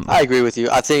regret it. I agree with you.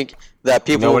 I think that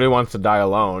people. Nobody wants to die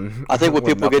alone. I think when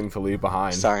with people nothing get- to leave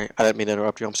behind. Sorry, I didn't mean to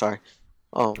interrupt you. I'm sorry.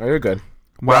 Oh, you're good.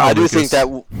 Wow, I do Lucas. think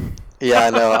that. Yeah, I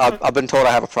know. I've been told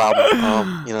I have a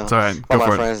problem. You know, It's all right. by Go my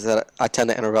for it. friends that I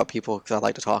tend to interrupt people because I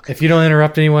like to talk. If you don't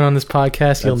interrupt anyone on this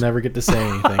podcast, you'll never get to say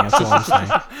anything. That's all I'm saying.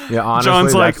 Yeah, honestly,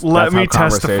 John's like, that's let how me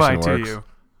testify conversation to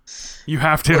works. you. You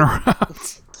have to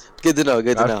interrupt. Good to know.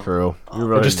 Good to That's know. true. You Or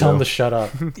really just tell do. them to shut up.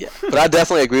 Yeah, but I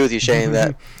definitely agree with you, Shane,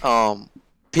 that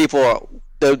people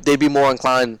they'd be more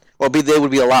inclined, or they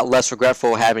would be a lot less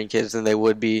regretful having kids than they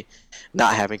would be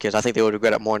not having kids. I think they would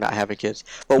regret it more not having kids.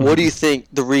 But what do you think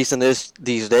the reason is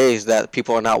these days that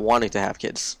people are not wanting to have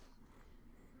kids?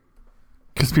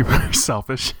 Because people are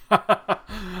selfish. I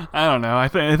don't know. I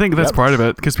think that's part of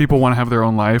it. Because people want to have their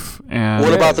own life, and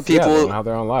What about the Yeah, they people? don't have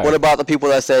their own life. What about the people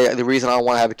that say the reason I don't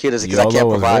want to have a kid is because I can't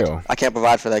YOLO is provide. real. I can't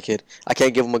provide for that kid. I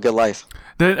can't give him a good life.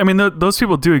 I mean, those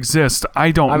people do exist.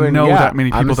 I don't know yeah, that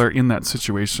many I'm people just- that are in that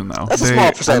situation though. That's a They- small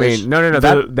I percentage. mean, no.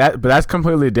 The- But that's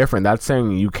completely different. That's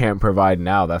saying you can't provide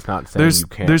now. That's not saying There's you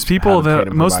can't. there's people have a kid that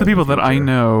and most of the provide in people that I future.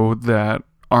 know that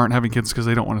aren't having kids because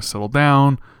they don't want to settle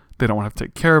down. They don't want to have to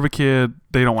take care of a kid.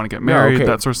 They don't want to get married. okay.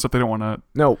 That sort of stuff. They don't want to.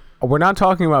 No, we're not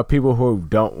talking about people who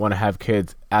don't want to have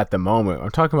kids at the moment. I'm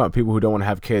talking about people who don't want to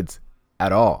have kids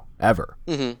at all, ever.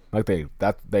 hmm Like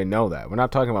they know that. We're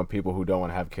not talking about people who don't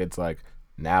want to have kids like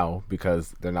now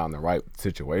because they're not in the right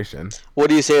situation. What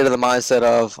do you say to the mindset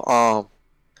of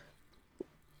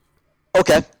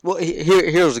okay, well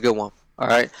here's a good one. All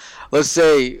right. Let's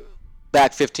say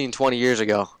back 15, 20 years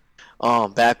ago,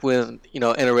 back when,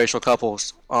 interracial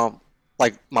couples,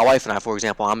 like my wife and I, for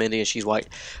example, I'm Indian, she's white.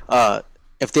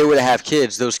 If they were to have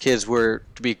kids, those kids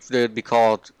they'd be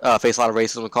called face a lot of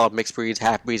racism, called mixed breeds,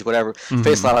 half breeds, whatever.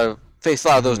 Face a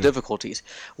lot of those difficulties.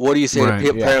 What do you say Right,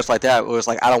 to parents like that? Where it's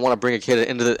like, I don't want to bring a kid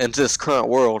into this current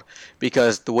world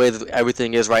because the way that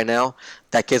everything is right now,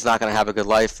 that kid's not going to have a good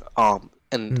life.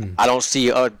 And I don't see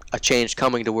a change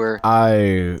coming to where.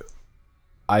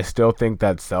 I still think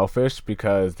that's selfish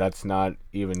because that's not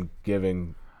even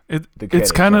giving. The kid It's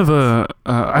a kind of chance.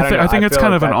 I think it's feel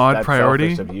kind like of an that's- odd that's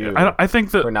priority. selfish of you I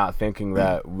think that for not thinking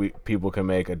that people can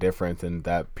make a difference and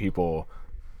that people.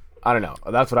 I don't know.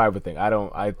 That's what I would think.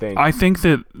 I think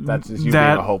that that's just you being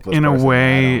that a hopeless in a person, and I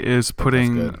way don't is think that's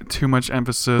putting good. too much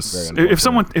emphasis. Very If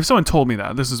someone told me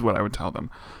that, this is what I would tell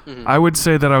them. Mhm. I would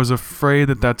say that I was afraid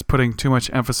that that's putting too much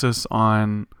emphasis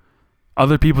on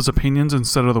other people's opinions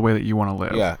instead of the way that you want to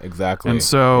live. Yeah, exactly. And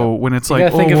so when it's You like,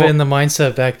 gotta think oh, of well, it in the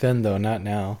mindset back then, though, not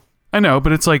now. I know,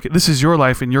 but it's like this is your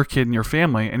life and your kid and your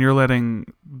family, and you're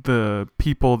letting the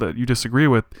people that you disagree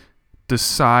with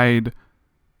decide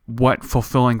what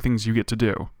fulfilling things you get to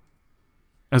do,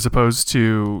 as opposed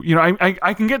to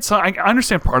I can get some. I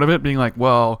understand part of it being like,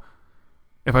 well,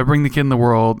 if I bring the kid in the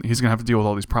world, he's gonna have to deal with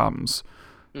all these problems,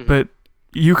 Mhm. but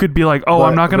you could be like, oh,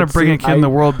 I'm not gonna but bring see, a kid in the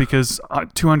world because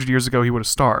 200 years ago he would have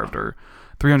starved, or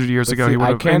 300 years But ago see, he would I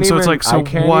have. can't And so it's even- like, so I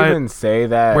can't what? even say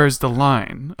that. Where's the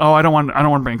line? Oh, I don't want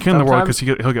to bring a kid in the world because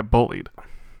Sometimes- he'll get bullied.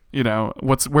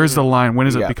 Where's the line? When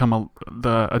does it Yeah. become a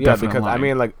yeah, definite because line? I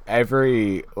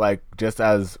mean, just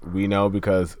as we know,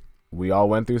 because we all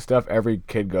went through stuff. Every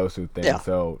kid goes through things. Yeah.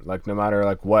 So no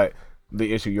matter what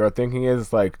the issue you're thinking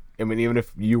is, even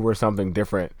if you were something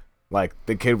different,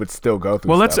 the kid would still go through.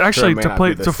 well, let's stuff. Sure, actually it may not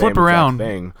be the to flip same exact around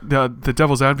thing. the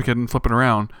devil's advocate and flip it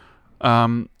around.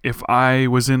 If I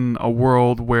was in a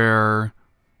world where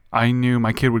I knew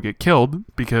my kid would get killed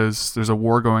because there's a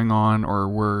war going on, or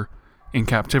we're in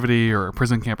captivity or a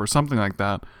prison camp or something like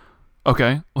that,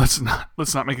 okay, let's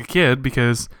not make a kid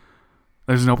because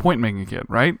there's no point in making a kid,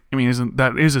 right? I mean,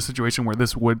 that is a situation where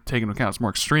this would take into account. It's more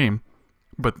extreme,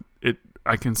 but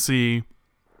I can see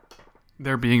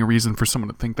there being a reason for someone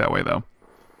to think that way, though.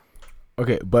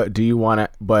 Okay, but do you want to?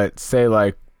 But say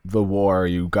like the war,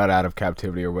 you got out of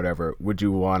captivity or whatever. Would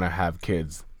you want to have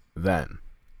kids then?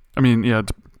 I mean, yeah,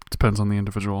 it depends on the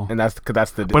individual. And that's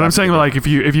the. But I'm saying like if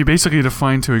you basically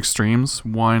define two extremes,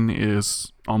 one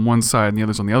is on one side and the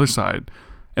other's on the other side,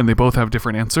 and they both have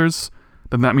different answers,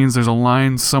 then that means there's a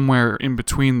line somewhere in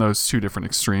between those two different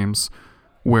extremes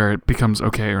where it becomes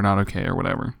okay or not okay or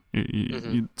whatever.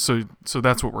 So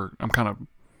that's what I'm kind of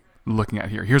looking at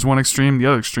here. Here's one extreme, the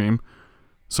other extreme.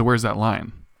 So where's that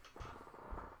line?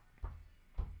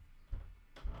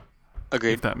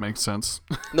 Agreed. If that makes sense.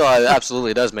 No, it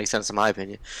absolutely does make sense in my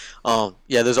opinion.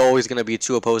 Yeah, there's always going to be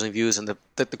two opposing views, and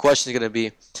the question is going to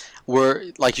be, where,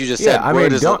 like you just said,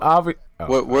 where's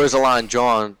the line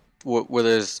drawn where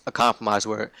there's a compromise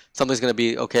where something's going to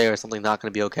be okay or something's not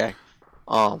going to be okay.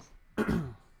 I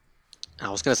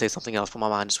was going to say something else, but my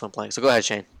mind just went blank. So go ahead,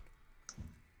 Shane.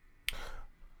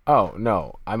 Oh,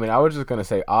 no. I mean, I was just going to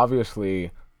say,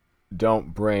 obviously,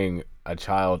 don't bring a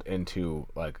child into,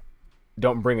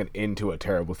 don't bring it into a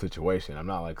terrible situation. I'm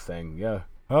not, saying, yeah,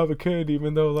 have a kid,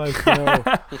 even though,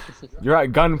 you're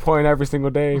at gunpoint every single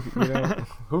day,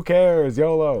 who cares,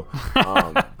 YOLO.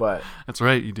 But that's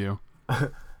right, you do.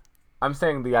 I'm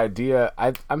saying the idea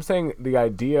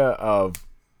of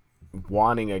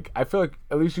wanting I feel like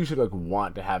at least you should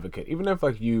want to have a kid, even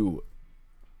if you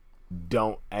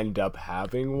don't end up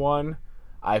having one.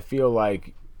 I feel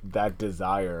like that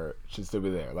desire should still be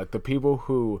there. Like the people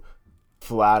who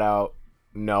flat out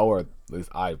know, or at least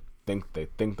I think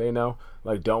they know,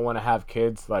 don't want to have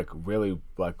kids, really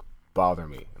bother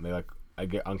me, and they I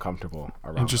get uncomfortable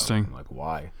around Interesting. them.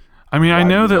 Why? I mean, I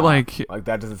know that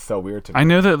that is so weird to me. I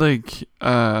know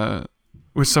that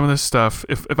with some of this stuff,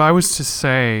 if I was to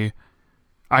say,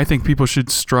 I think people should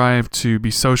strive to be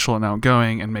social and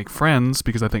outgoing and make friends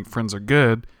because I think friends are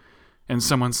good, and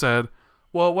someone said,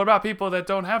 well, what about people that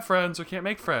don't have friends or can't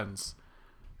make friends?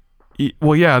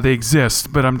 Well, yeah, they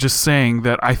exist, but I'm just saying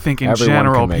that I think in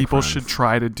general people should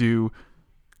try to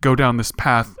go down this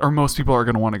path, or most people are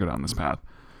going to want to go down this path.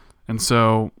 And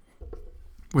so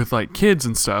with kids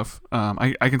and stuff,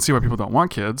 I can see why people don't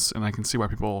want kids, and I can see why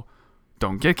people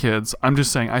don't get kids. I'm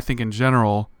just saying I think in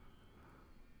general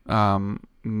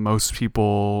most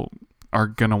people are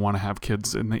gonna want to have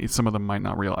kids, and some of them might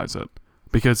not realize it,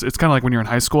 because it's kind of like when you're in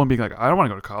high school and being like, I don't want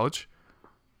to go to college,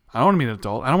 I don't want to be an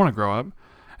adult, I don't want to grow up.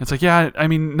 It's like, yeah, I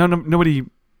mean, nobody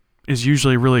is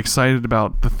usually really excited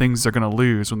about the things they're gonna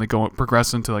lose when they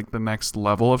progress into the next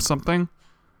level of something.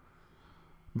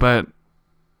 But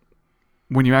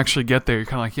when you actually get there, you're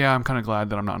kind of like, yeah, I'm kind of glad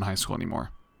that I'm not in high school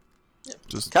anymore.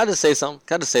 Can I just say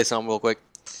something real quick?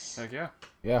 Heck yeah.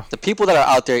 Yeah. The people that are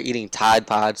out there eating Tide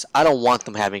Pods, I don't want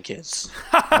them having kids.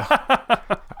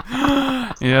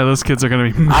 Yeah, those kids are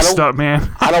going to be messed up, man.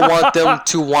 I don't want them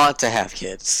to want to have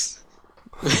kids.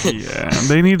 Yeah,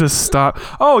 they need to stop.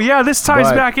 Oh, yeah, this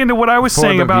ties back into what I was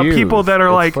saying about people that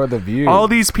are for the views. All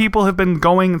these people have been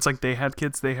going, it's they had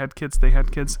kids,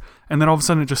 and then all of a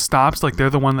sudden it just stops. They're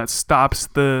the one that stops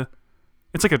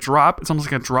it's like a drop. It's almost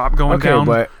like a drop going down,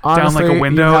 but honestly, down a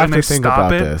window, and they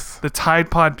stop it. This. The Tide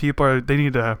Pod people they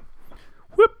need to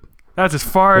whoop. That's as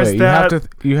far as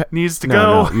needs to go.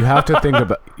 No, you have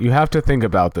to think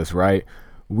about this, right?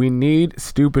 We need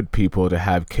stupid people to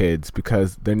have kids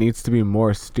because there needs to be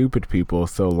more stupid people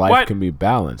so life can be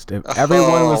balanced. If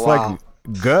everyone was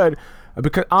good,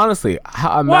 because honestly,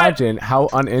 imagine how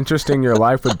uninteresting your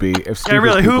life would be if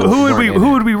stupid people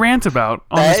who would we rant about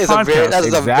on this podcast? That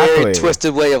is a very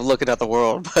twisted way of looking at the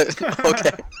world, but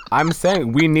okay. I'm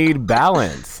saying we need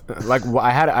balance.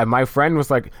 My friend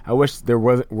was like, I wish there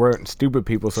weren't stupid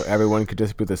people so everyone could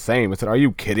just be the same. I said, are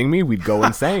you kidding me? We'd go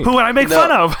insane. Who would I make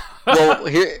fun of? Well,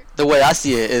 here the way I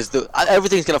see it is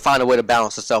everything's gonna find a way to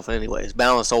balance itself anyways.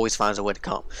 Balance always finds a way to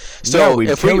come. So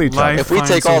if we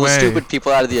take all the stupid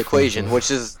people out of the equation,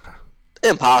 which is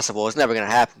impossible, it's never gonna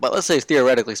happen. But let's say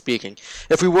theoretically speaking,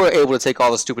 if we were able to take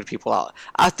all the stupid people out,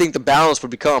 I think the balance would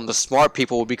become the smart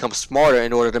people would become smarter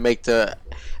in order to make the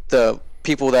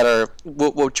people that are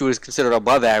what you would consider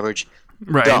above average.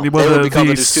 Right. Dumb. Well,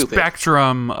 the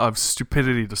spectrum of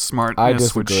stupidity to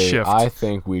smartness would shift. I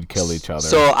think we'd kill each other.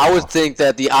 So I would think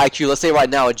that the IQ, let's say right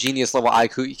now a genius level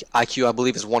IQ I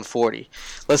believe is 140.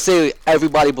 Let's say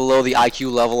everybody below the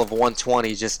IQ level of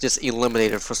 120 just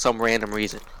eliminated for some random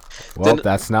reason. Well,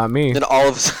 that's not me. Then all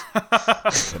of us.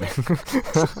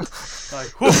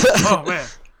 Oh man.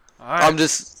 right. I'm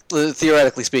just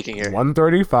theoretically speaking here.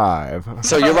 135.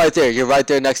 So you're right there. You're right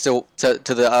there next to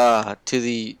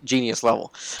the genius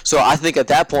level. So I think at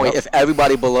that point, if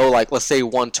everybody below, like, let's say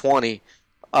 120,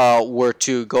 were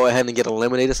to go ahead and get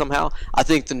eliminated somehow, I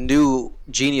think the new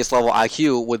genius level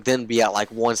IQ would then be at like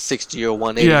 160 or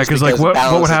 180. Yeah, because like what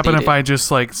balance would is happen if needed. I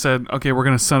just like said, okay, we're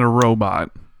gonna send a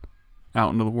robot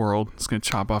out into the world. It's gonna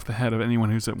chop off the head of anyone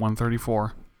who's at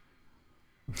 134.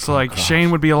 So like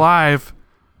Shane would be alive,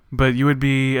 but you would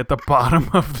be at the bottom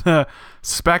of the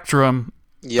spectrum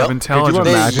Yep. of intelligence. Could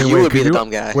you imagine? You wait, would be could the you- dumb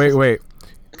guy. Wait.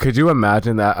 Could you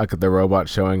imagine that, like, the robot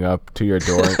showing up to your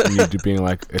door and you being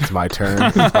like, "It's my turn,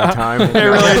 it's my time"? It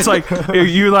really, it's like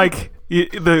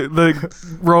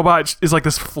the robot is like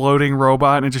this floating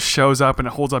robot, and it just shows up and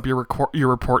it holds up your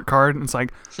report card, and it's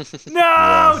like,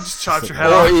 no, just chops your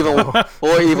head off.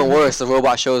 Or even worse, the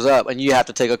robot shows up and you have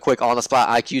to take a quick on-the-spot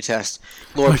IQ test.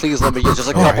 Lord, please let me get just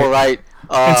a couple right.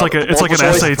 It's like an multiple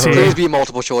choice. SAT. Please be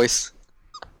multiple choice.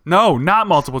 No, not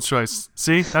multiple choice.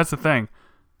 See, that's the thing.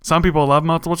 Some people love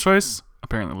multiple choice.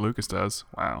 Apparently, Lucas does.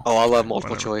 Wow. Oh, I love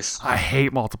multiple Whatever. choice. I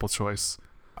hate multiple choice.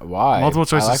 Why? Multiple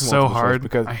choice I is so multiple choice hard.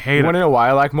 because I hate you it. want to know why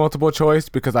I like multiple choice?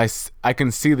 Because I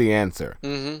can see the answer.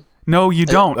 No, you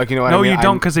don't. like, you know what no, I mean? you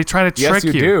don't, because they try to Yes, trick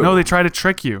you you. do. No, they try to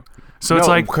trick you. So it's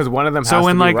No, like because one of them has so to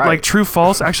when be like right. true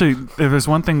false. Actually, if there's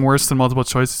one thing worse than multiple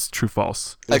choice, it's true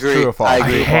false. It's Agree. True or false. I I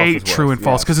agree. True or false hate is true worse, and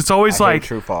false yes. because it's always I hate like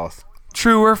true false.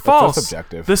 true or false.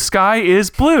 subjective. The sky is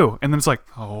blue, and then it's like,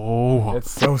 oh, It's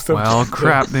so subjective. well,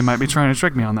 crap. They might be trying to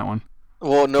trick me on that one.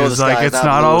 Well, no, the It's sky like, is it's not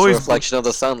not blue, it's always- a reflection of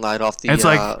the sunlight off the. It's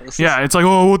like, yeah, it's like,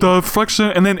 oh, the reflection,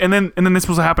 and then it's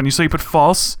supposed to happen. You put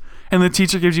false, and the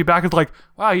teacher gives you back. It's like,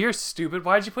 wow, you're stupid.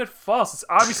 Why'd you put false? It's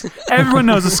obvious. Everyone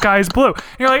knows the sky is blue. And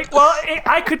you're like, well,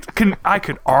 I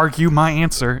could argue my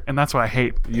answer, and that's what I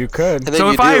hate. You could. And then So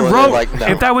you if do, I and they're wrote, like, no.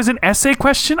 if that was an essay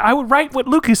question, I would write what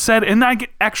Lucas said, and I get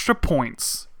extra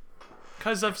points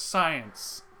because of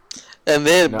science. And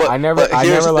then, No, but I never but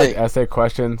here's the liked thing. essay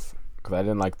questions because I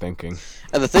didn't like thinking.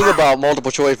 And the thing about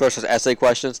multiple choice versus essay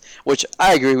questions, which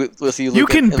I agree with you, Luke. You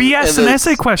can in- BS in an the-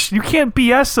 essay question. You can't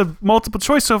BS a multiple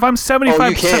choice. So if I'm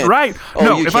 75% can. right, Oh,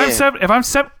 no. you If can.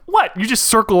 I'm what? You just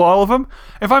circle all of them.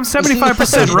 If I'm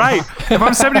 75% right, if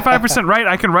I'm 75% right,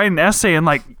 I can write an essay and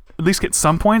like at least get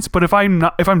some points. But if I'm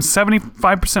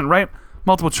 75% right,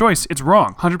 multiple choice, it's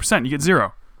wrong. 100%. You get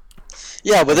 0.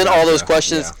 Yeah, but then all those Yeah,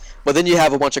 questions, yeah. but then you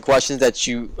have a bunch of questions that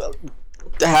you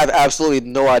have absolutely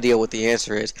no idea what the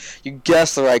answer is. You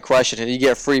guess the right question and you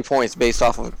get free points based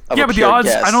off of Yeah, a but the pure odds.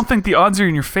 guess. I don't think the odds are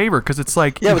in your favor because it's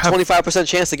like Yeah, you but have 25%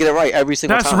 chance to get it right every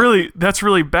single That's time.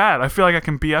 really bad. I feel like I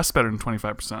can BS better than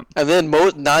 25%. And then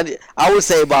most 90, I would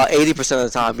say about 80% of the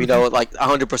time, like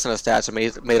 100% of stats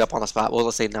are made up on the spot. Well,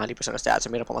 let's say 90% of stats are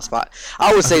made up on the spot.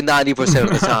 I would say 90% of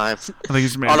the time I think you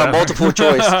just made on that. a multiple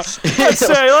choice.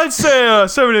 let's say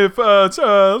 70.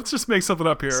 Let's just make something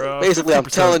up here. Basically, I'm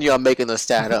 50%. telling you, I'm making this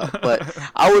stat up. But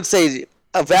I would say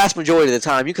a vast majority of the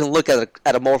time, you can look at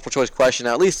a multiple choice question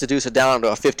and at least deduce it down to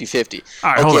a 50-50.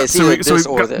 All right, hold Okay, on. it's So either we- so this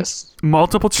we've or got- this.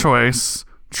 Multiple choice,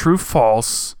 true,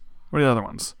 false. What are the other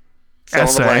ones? Fill in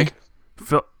the Essay. blank.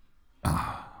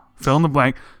 Fill in the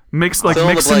blank. Mix Fill in the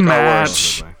mix and blank are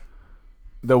worse. match.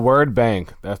 The word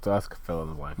bank. That's fill in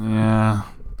the blank. Yeah.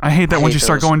 I hate that I once hate you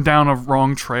start those. going down a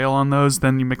wrong trail on those,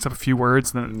 then you mix up a few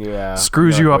words, then it Yeah.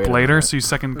 screws You're you like, up wait a later, minute. so you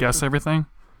second guess everything.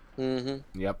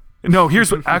 Yep. No,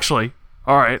 here's what actually.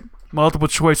 All right, multiple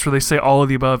choice where they say all of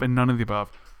the above and none of the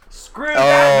above. Screw Oh,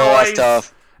 that that's noise.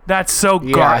 tough. That's so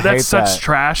Yeah, I hate that's such that.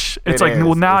 trash. It's It like, is.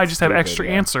 well, now I It's just have stupid, extra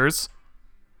yeah. answers,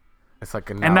 It's like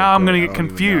and now I'm gonna get I don't even know.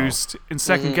 confused and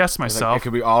second guess It's like, myself. it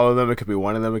could be all of them. It could be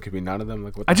one of them. It could be none of them.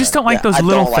 Like what? I just don't like Yeah, those I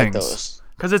little don't like things those.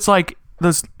 because it's like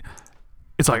those.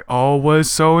 It's like, oh, was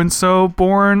so and so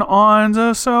born on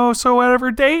the so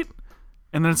whatever date,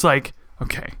 and then it's like,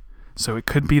 okay, so it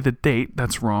could be the date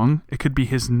that's wrong. It could be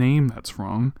his name that's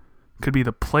wrong. It could be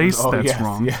the place Oh, that's yes,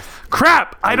 wrong. yes.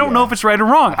 Crap! I don't know yeah. if it's right or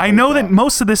wrong. I hate know that that.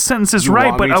 most of this sentence is You right,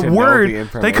 want but me to a know word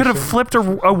the they could have information? flipped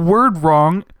a word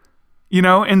wrong. You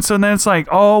know, and so then it's like,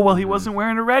 oh, well, he wasn't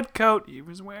wearing a red coat. He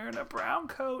was wearing a brown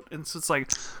coat. And so it's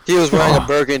like, He was wearing a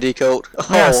burgundy coat. Oh,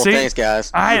 yeah, well, see? thanks, guys.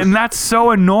 And that's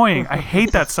so annoying. I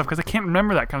hate that stuff because I can't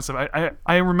remember that kind of stuff.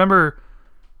 I remember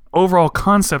overall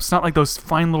concepts, not like those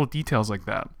fine little details like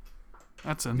that.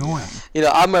 That's annoying. You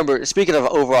know, I remember, speaking of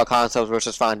overall concepts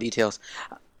versus fine details,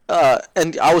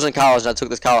 and I was in college and I took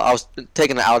this college. I was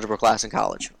taking an algebra class in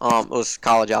college. It was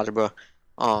college algebra,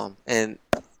 and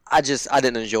I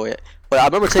didn't enjoy it. But I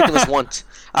remember taking this one.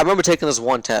 I remember taking this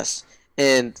one test,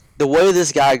 and the way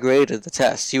this guy graded the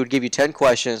test, he would give you 10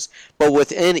 questions, but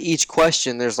within each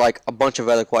question, there's like a bunch of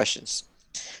other questions.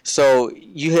 So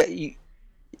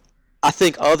I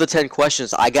think of the 10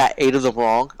 questions, I got 8 of them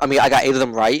wrong. I mean, I got 8 of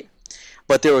them right,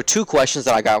 but there were 2 questions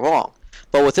that I got wrong.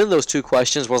 But within those 2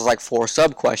 questions was like 4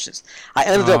 sub questions. I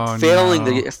ended up failing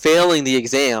the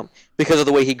exam because of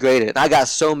the way he graded it. And I got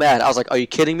so mad. I was like, "Are you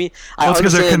kidding me?" Well, it's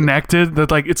because they're connected.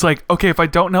 That like it's like, okay, if I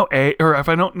don't know A, or if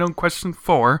I don't know question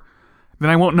 4, then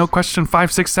I won't know question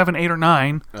 5, 6, 7, 8, or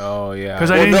 9. Oh yeah. Because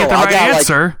I didn't get the right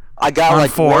answer. I got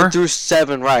like 4. 1 through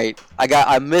 7 right.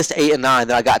 I missed 8 and 9,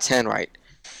 then I got 10 right.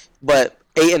 But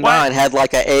 8 and 9 had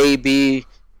like a A, B,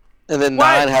 and then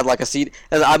 9 had like a C.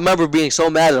 And I remember being so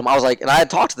mad at him. I was like, and I had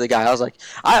talked to the guy. I was like,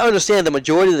 I understand the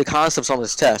majority of the concepts on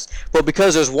this test, but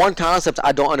because there's one concept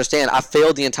I don't understand, I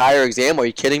failed the entire exam. Are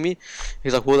you kidding me?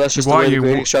 He's like, well, that's just the way the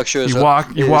grading structure is. You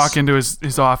walk into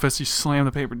his office, you slam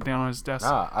the paper down on his desk.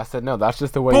 I said, no, that's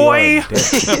just the way you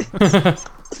are.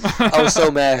 I was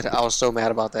so mad. I was so mad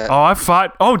about that. Oh, I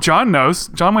fought. Oh, John knows.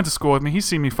 John went to school with me. He's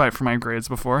seen me fight for my grades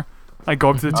before. I go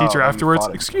up to the teacher afterwards.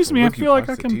 Excuse me, I feel like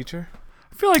I can. Teacher?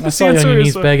 I feel like I this saw you on answer your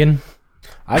is. knees begging.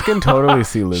 I can totally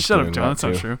see Luke. Shut up, John. That's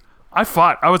not true. I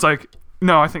fought. I was like,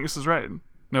 no, I think this is right.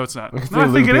 No, it's not. No,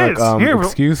 I think it is. Here,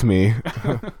 excuse me.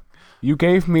 You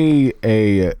gave me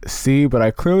a C, but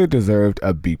I clearly deserved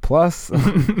a B plus.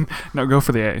 No, go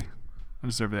for the A. I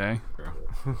deserve the A.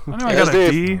 I know I got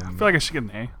a D. I feel like I should get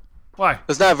an A. Why?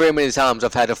 There's not very many times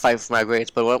I've had to fight for my grades,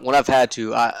 but when I've had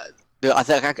to, I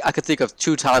think I could think of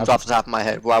 2 times off the top of my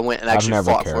head where I went and actually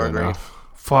fought for a grade.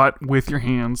 Fought with your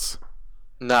hands.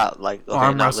 Not like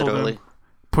arm not wrestled literally. Him,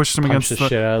 pushed him against the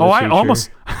shit out of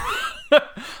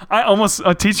I almost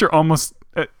a teacher almost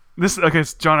this okay,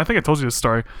 John, I think I told you this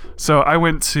story. So I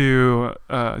went to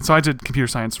so I did computer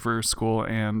science for school,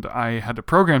 and I had to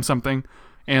program something,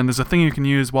 and there's a thing you can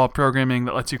use while programming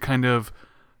that lets you kind of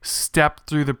step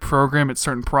through the program at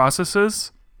certain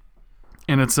processes,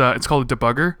 and it's called a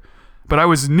debugger. But I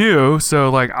was new, so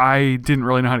like I didn't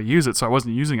really know how to use it, so I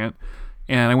wasn't using it.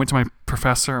 And I went to my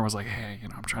professor and was like, "Hey,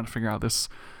 I'm trying to figure out this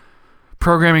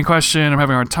programming question. I'm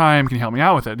having a hard time. Can you help me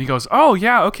out with it?" And he goes, "Oh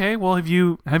yeah, okay. Well, have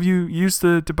you used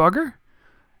the debugger?"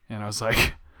 And I was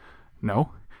like,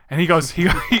 "No." And he goes,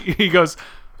 he goes,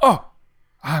 "Oh,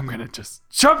 I'm gonna just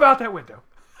jump out that window."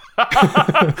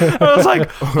 I was like,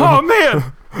 "Oh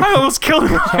man, I almost killed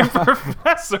my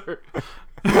professor."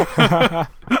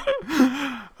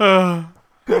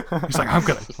 He's like, "I'm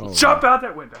gonna jump out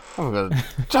that window." I'm gonna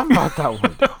jump out that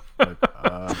window.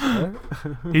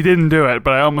 He didn't do it,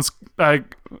 but I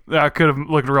could have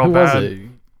looked real Who bad. was it?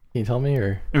 Can you tell me?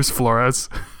 Or It was Flores.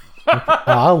 oh,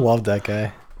 I love that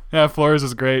guy. Yeah, Flores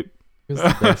is great. He was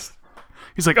the best.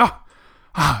 He's like, oh,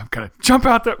 I'm gonna jump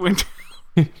out that window.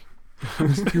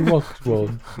 You're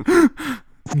welcome.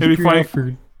 It'd be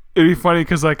funny. It'd be funny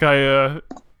because like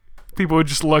people would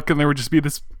just look and there would just be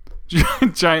this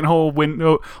giant hole in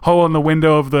the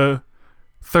window of the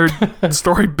 3rd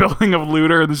story building of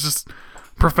Looter. There's just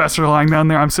professor lying down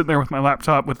there. I'm sitting there with my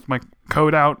laptop with my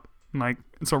code out, and like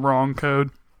it's a wrong code.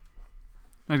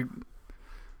 That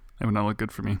would not look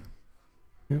good for me.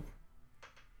 Yep.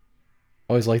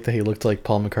 Always liked that he looked like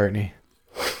Paul McCartney,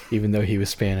 even though he was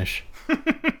Spanish.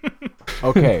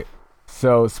 Okay,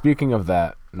 so speaking of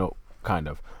that, no, kind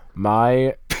of.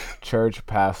 My church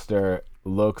pastor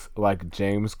looks like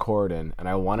James Corden, and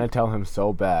I want to tell him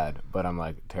so bad, but I'm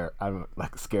like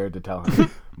scared to tell him.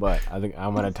 But I think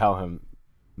I'm gonna tell him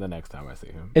the next time I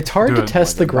see him. It's hard to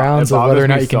test the grounds of whether or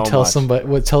not you can tell somebody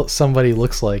what somebody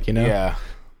looks like. Yeah.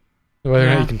 Whether or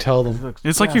not you can tell them.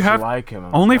 It's like you have like him.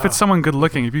 only if it's someone good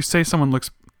looking. If you say someone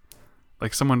looks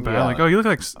like someone bad, like, oh, you look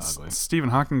like ugly. Stephen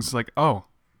Hawking's, like, oh,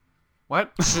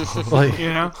 what? Like,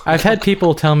 I've had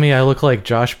people tell me I look like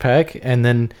Josh Peck, and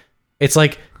then it's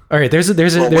like, all right, there's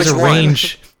a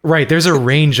range, right? There's a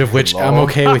range of which I'm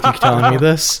okay with you telling me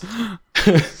this.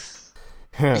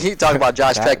 You talking about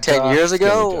Josh Peck 10 years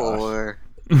ago, or?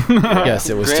 Yes,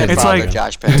 it was 10 It's like,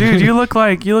 Josh Peck. Dude, you look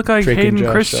like Hayden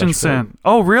Josh Christensen.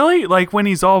 Oh, really? Like when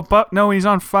he's no, he's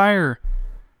on fire.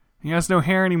 He has no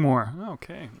hair anymore.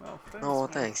 Okay. Well, thanks. Oh, well,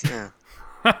 thanks. Yeah.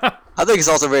 I think it's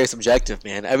also very subjective,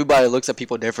 man. Everybody looks at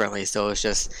people differently, so it's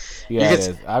just. Yeah, it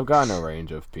is. I've gotten a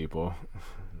range of people.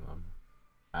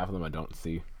 Half of them I don't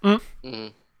see.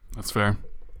 That's fair.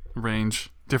 Range,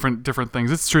 different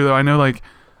things. It's true though. I know, like,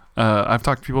 I've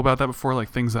talked to people about that before, like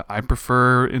things that I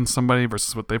prefer in somebody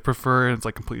versus what they prefer, and it's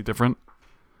like completely different,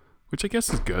 which I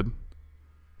guess is good.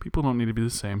 People don't need to be the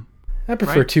same. I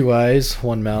prefer 2 eyes,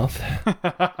 1 mouth.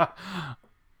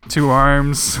 2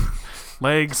 arms,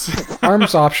 legs.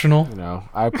 Arms optional. You know,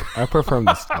 I prefer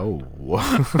this. Oh.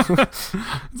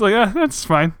 It's like, yeah, that's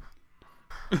fine.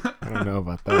 I don't know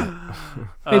about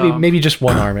that. Maybe just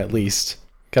 1 arm at least.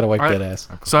 Gotta wipe Alright. that ass.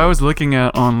 So I was looking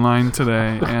at online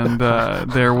today, and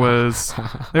there was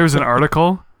an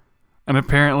article, and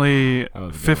apparently That was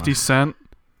a good 50 one. Cent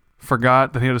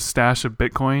forgot that he had a stash of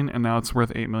Bitcoin, and now it's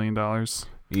worth $8 million.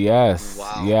 Yes.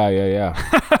 Wow. Yeah.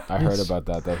 I heard about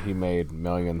that he made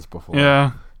millions before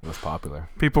Yeah, it was popular.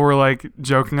 people were like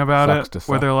joking about Sucks it, to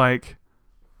where suck. they're like,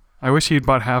 "I wish he'd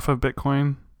bought half of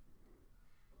Bitcoin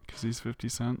because he's 50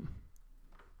 Cent."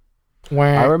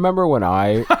 I remember when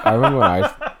I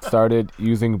started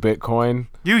using Bitcoin,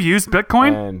 You used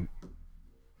Bitcoin? and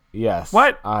yes.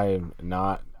 What? I'm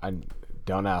not. I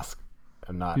don't ask.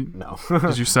 I'm not. No.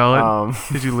 Did you sell it?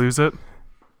 Did you lose it?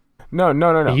 No.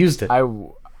 He used it.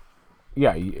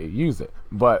 Yeah, use it.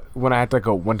 But when I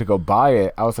went to go buy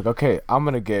it, I was like, okay, I'm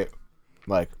gonna get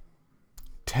like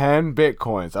 10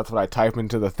 Bitcoins. That's what I type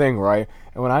into the thing, right?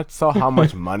 And when I saw how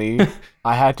much money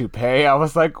I had to pay, I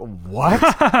was like, what?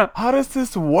 How does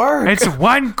this work? It's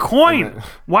one coin.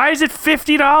 Why is it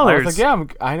 $50? I was like, yeah,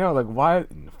 I know. Like, why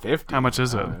 50? How much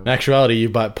is it? In actuality, you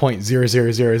bought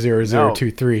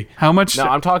 0.00000023. How much? No,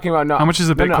 I'm talking about How much is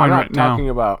a no, Bitcoin I'm not right now? talking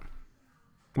about.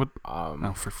 What? Um,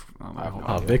 No, hold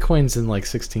Oh, on. Bitcoin's in like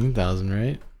 16,000,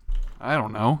 right? I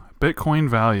don't know. Bitcoin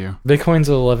value. Bitcoin's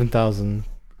at 11,000.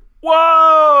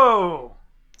 Whoa!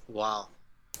 Wow.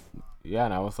 yeah,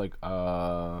 and I was like,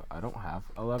 I don't have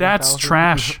 11. That's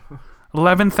trash.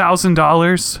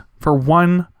 $11,000 for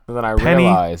one. So then I Penny.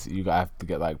 realized you have to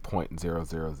get like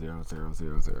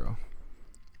 0.000000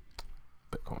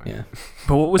 Bitcoin. Yeah.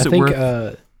 But what was I it think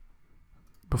worth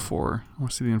before? I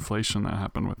want to see the inflation that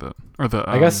happened with it, or the.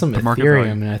 I got some the market Ethereum,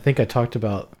 value. and I think I talked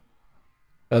about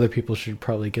other people should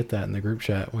probably get that in the group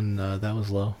chat when that was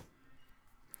low.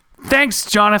 Thanks,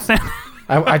 Jonathan.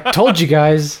 I told you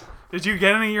guys. Did you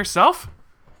get any yourself?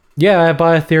 Yeah, I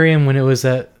bought Ethereum when it was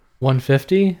at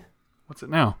 150. What's it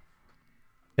now?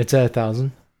 It's at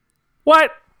 1,000.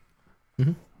 What?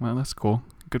 Mhm. Well, that's cool.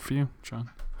 Good for you, John.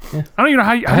 Yeah. I don't even know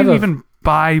how you, how I do you have a- even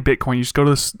buy Bitcoin. You just go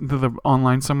to the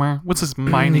online somewhere. What's this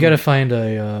mining? You got to find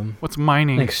a What's an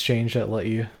mining? exchange that let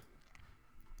you.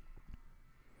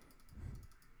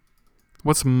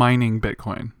 What's mining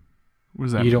Bitcoin? What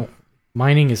does that You mean? don't.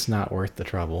 Mining is not worth the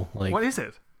trouble. Like What is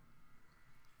it?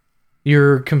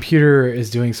 your computer is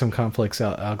doing some complex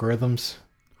algorithms,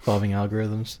 solving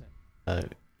algorithms.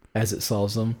 As it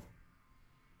solves them,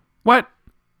 What?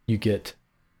 you get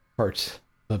parts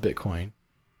of Bitcoin.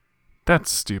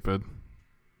 That's stupid.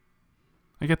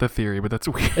 I get the theory, but that's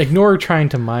weird. Ignore trying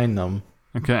to mine them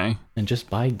Okay. and just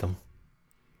buy them.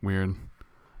 Weird.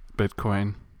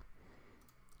 Bitcoin.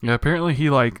 Yeah, apparently he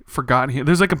like forgot.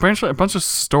 There's like a bunch of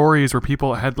stories where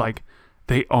people had like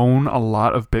they own a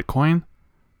lot of Bitcoin,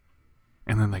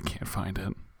 and then they can't find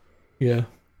it. Yeah.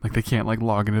 Like they can't like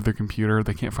log into their computer.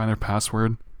 They can't find their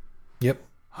password. Yep.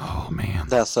 Oh man.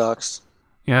 That sucks.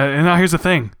 Yeah, and now here's the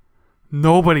thing.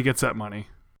 Nobody gets that money.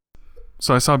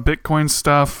 So I saw Bitcoin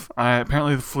stuff.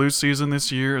 Apparently the flu season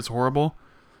this year is horrible,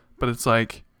 but it's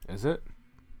like, Is it?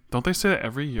 don't they say that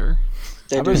every year?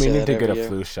 They I've do been say meaning that to get a every year.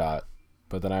 flu shot,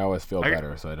 but then I always feel I-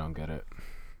 better, so I don't get it.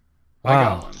 I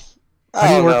got Wow. one. How do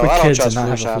you don't work know. with I don't kids and trust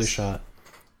not flu have a flu shots. shot?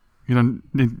 You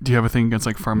don't? Do you have a thing against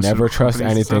like pharmaceutical Never trust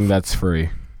companies and anything stuff? that's free.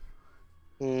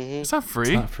 Mm-hmm. It's not It's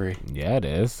free. not free. Yeah, it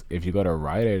is. If you go to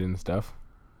Rite Aid and stuff.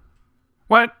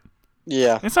 What?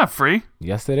 Yeah. It's not free.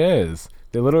 Yes, it is.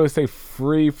 They literally say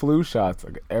free flu shots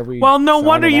like every. Well, no sign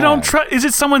wonder and you don't ad. trust. Is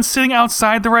it someone sitting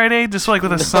outside the Rite Aid just like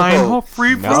with a sign? No. Oh,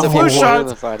 free No. for the It's flu the shot.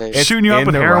 the Fridays. It's shooting you up in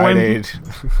with the heroin. Rite Aid.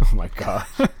 Oh my god.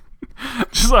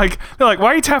 Just like they're like,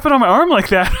 why are you tapping on my arm like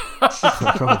that?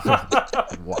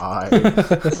 Why?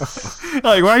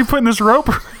 Like, why are you putting this rope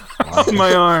on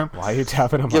my arm? Why are you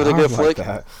tapping on my Give it a arm good like flick.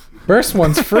 that? First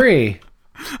one's free.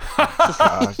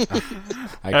 Gosh.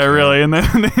 I can't. Really, and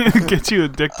then they get you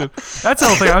addicted. That's the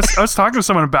whole thing. I was talking to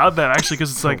someone about that actually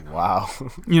because it's like, Wow.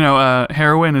 you know,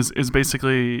 heroin is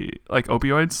basically like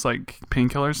opioids, like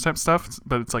painkillers type stuff,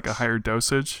 but it's like a higher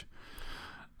dosage,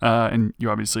 and you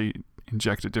obviously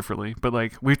inject it differently. But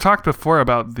like we've talked before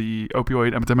about the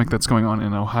opioid epidemic that's going on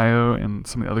in Ohio and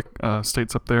some of the other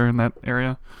states up there in that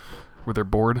area where they're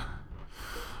bored,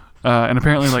 and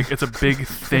apparently like it's a big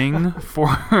thing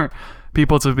for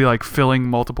people to be like filling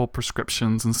multiple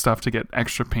prescriptions and stuff to get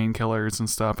extra painkillers and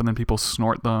stuff, and then people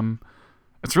snort them.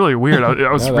 It's really weird.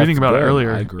 I was No, reading that's about it good.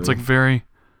 earlier. I agree. It's like very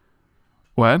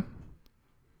what?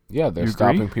 Yeah, they're You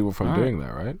stopping agree? people from All doing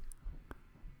that, right?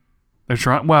 They're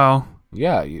trying. Well,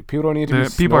 Yeah, people don't need to. Be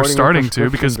people are snorting starting to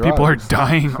because prescription people are drugs.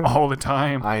 dying all the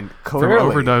time I from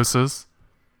clearly overdoses.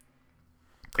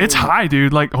 It's high,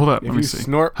 dude. Like, hold up, If let me you see.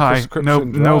 snort High.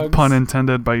 prescription No drugs- pun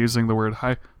intended by using the word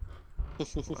high.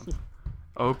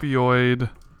 Opioid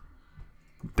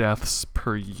deaths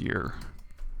per year.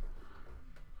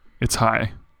 It's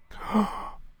high.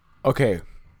 Okay.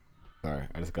 Sorry,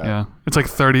 I just got. Yeah, it's like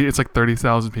 30. It's like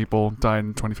 30,000 people died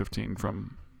in 2015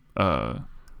 from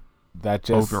that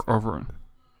just over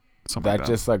something that like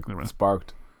just like Anyway.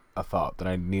 sparked a thought that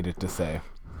I needed to say.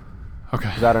 Okay.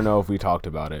 'Cause I don't know if we talked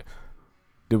about it.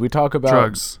 Did we talk about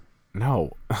Drugs?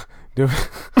 No.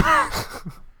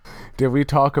 Did we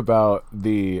talk about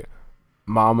the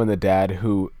mom and the dad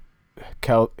who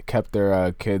kept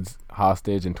their kids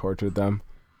hostage and tortured them?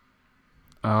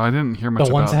 I didn't hear much.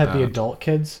 The ones about that had the adult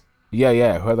kids.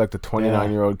 Yeah, who had like the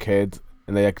 29-year-old kids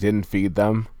and they like didn't feed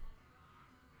them.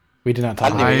 We did not I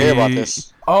talk didn't about even it. hear about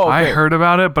this. Oh, okay. I heard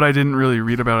about it, but I didn't really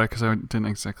read about it because I didn't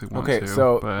exactly want to. Okay,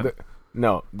 so but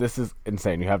no, this is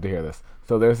insane. You have to hear this.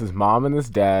 So there's this mom and this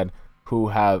dad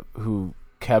who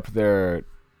kept their,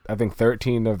 I think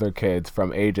 13 of their kids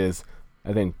from ages,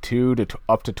 I think 2 to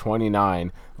up to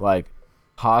 29, like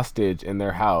hostage in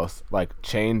their house, like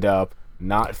chained up,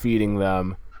 not feeding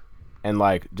them, and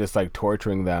like just like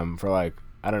torturing them for like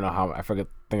I don't know how I forget,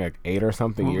 I think like 8 or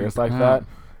something Holy years like crap. that.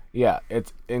 Yeah,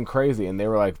 it's crazy, and they're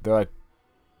like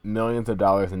millions of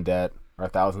dollars in debt or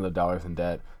thousands of dollars in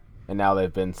debt, and now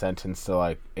they've been sentenced to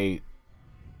like 8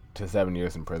 to 7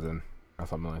 years in prison or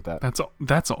something like that.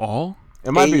 that's all.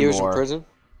 It might 8 be years more. in prison.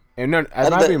 And no, it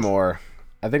might be more.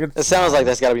 I think it's. It sounds like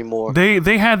that's got to be more.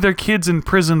 They had their kids in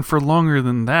prison for longer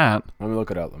than that. Let me look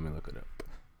it up.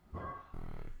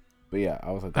 But yeah,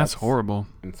 I was like, That's horrible.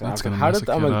 insane. That's I was gonna like, mess a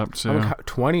kid up too. I'm like,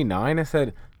 29. I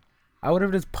said, I would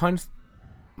have just punched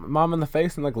mom in the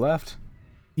face and like left.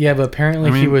 Yeah, but apparently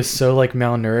I he mean- was so like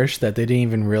malnourished that they didn't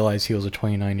even realize he was a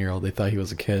 29-year-old. They thought he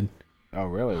was a kid. Oh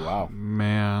really? Wow.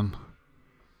 Man,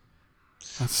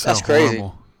 that's so That's crazy.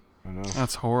 horrible. I know.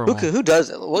 That's horrible. Who does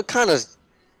it? What kind of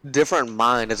different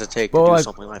mind does it take Well, to do like,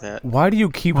 something like that? Why do you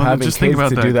keep Well, having just think kids about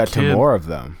to that do that to kid. more of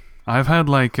them? I've had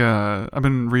like I've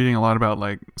been reading a lot about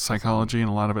like psychology and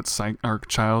a lot of it's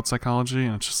child psychology,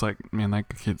 and it's just like, man,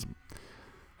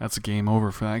 that's a game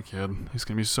over for that kid. He's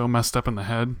gonna be so messed up in the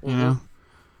head, you know.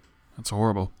 That's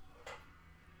horrible.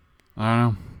 I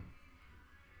don't know.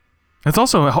 It's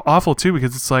also awful too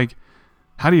because it's like,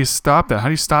 how do you stop that? How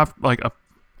do you stop like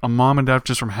a mom and dad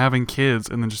just from having kids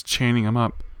and then just chaining them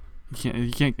up?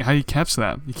 You can't. How do you catch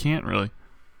that? You can't really.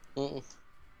 Mm-mm.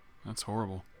 That's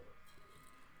horrible.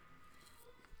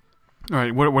 All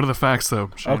right, what are the facts though?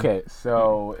 Shane? Okay,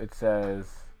 so it says.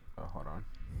 Oh, hold on.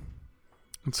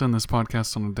 Let's end this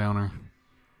podcast on a downer.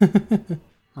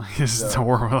 This is a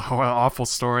horrible, awful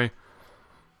story.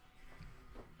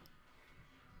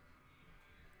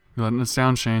 You letting us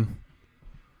down, Shane?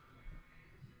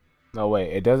 No,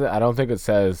 wait. It doesn't. I don't think it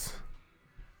says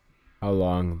how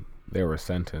long they were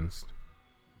sentenced.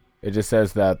 It just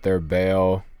says that their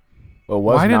bail. Well,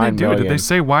 was Why did they $9 do it? Did million. they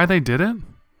say why they did it?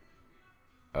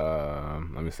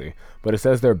 Let me see. But it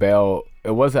says their bail.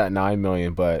 It was at $9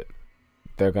 million, but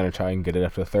they're gonna try and get it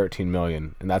up to $13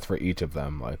 million, and that's for each of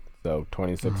them. Like so,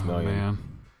 $26 million Man.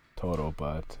 total.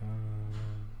 But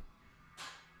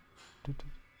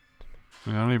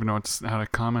I don't even know how to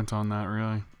comment on that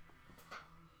really.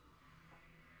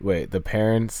 wait, the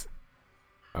parents.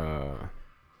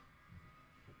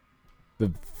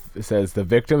 It says the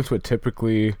victims would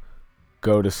typically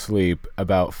go to sleep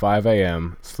about 5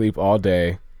 a.m., sleep all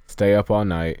day, stay up all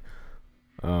night.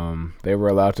 They were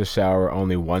allowed to shower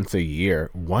only once a year.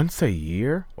 Once a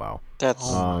year? Wow. That's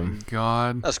Oh my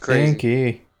God. that's crazy.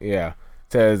 Stinky. Yeah.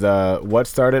 It says what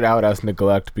started out as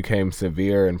neglect became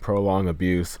severe and prolonged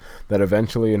abuse that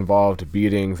eventually involved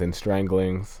beatings and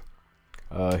stranglings.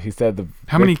 He said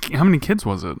How many kids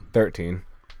was it? 13.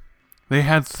 They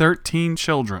had 13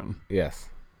 children. Yes.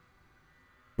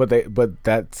 But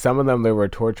that some of them they were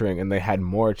torturing, and they had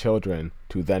more children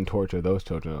to then torture those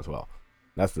children as well.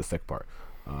 That's the sick part.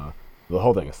 The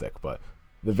whole thing is sick, but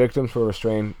the victims were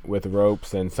restrained with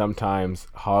ropes and sometimes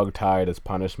hog-tied as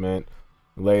punishment.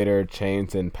 Later,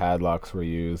 chains and padlocks were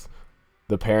used.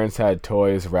 The parents had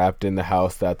toys wrapped in the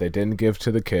house that they didn't give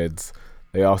to the kids.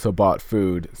 They also bought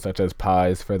food, such as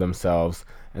pies, for themselves,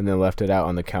 and then left it out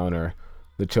on the counter.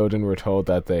 The children were told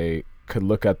that they could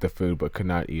look at the food but could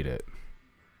not eat it.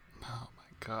 Oh my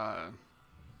God.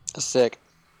 That's sick.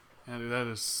 Yeah, dude, that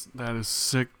is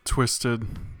sick, twisted,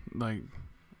 like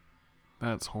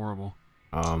that's horrible.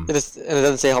 And it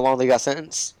doesn't say how long they got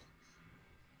sentenced.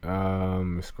 Let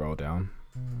me scroll down.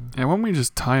 Yeah, why don't we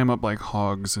just tie them up like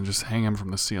hogs and just hang them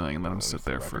from the ceiling and let them Let me sit see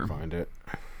there if I can for find it.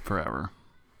 forever?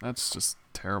 That's just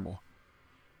terrible.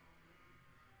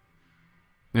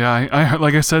 Yeah, I heard,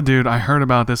 like I said, dude, I heard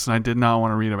about this and I did not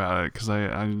want to read about it because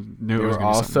I knew They it was were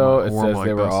going to be also. something It horrible says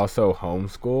they like were this. also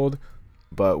homeschooled,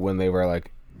 but when they were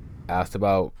like asked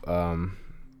about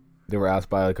they were asked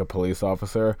by like a police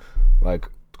officer like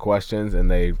questions, and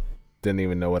they didn't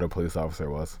even know what a police officer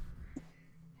was.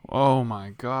 Oh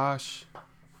my gosh.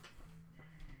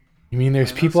 You mean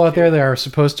there's people out there that are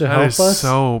supposed to help us?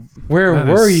 So Where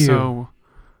were you? So,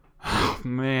 oh,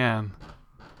 man,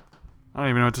 I don't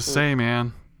even know what to say,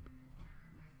 man.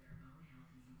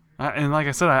 And like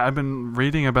I said, I've been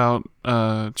reading about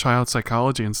child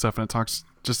psychology and stuff, and it talks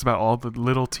just about all the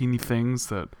little teeny things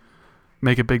that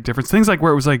make a big difference. Things like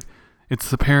where it was like, it's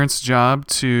the parents' job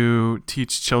to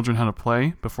teach children how to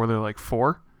play before they're like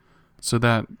 4, so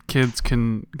that kids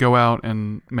can go out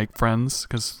and make friends.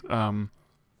 Because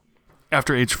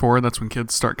after age 4, that's when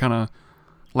kids start kind of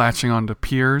latching on to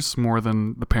peers more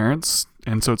than the parents,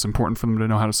 and so it's important for them to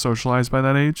know how to socialize by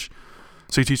that age.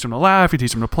 So you teach them to laugh, you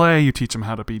teach them to play, you teach them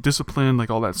how to be disciplined, like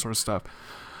all that sort of stuff.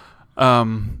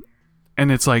 And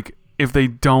it's like, if they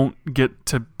don't get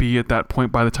to be at that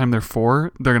point by the time they're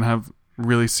 4, they're gonna have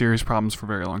really serious problems for a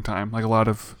very long time. Like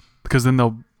because then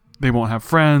they won't have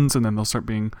friends, and then they'll start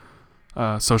being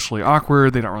socially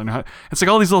awkward. They don't really know how. It's like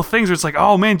all these little things where it's like,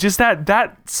 oh man, just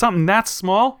that something that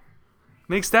small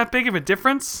makes that big of a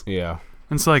difference. Yeah.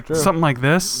 And so like something like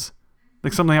this,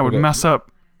 like something that would mess up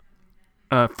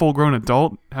a full-grown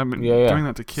adult doing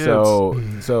that to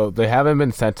kids. So they haven't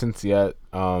been sentenced yet.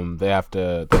 They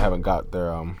haven't got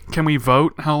their Can we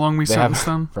vote how long we sentence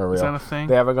them? For real. Is that a thing?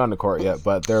 They haven't gone to court yet,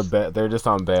 but they're just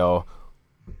on bail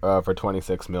for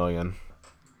 $26 million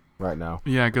right now.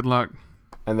 Yeah, good luck.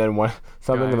 And then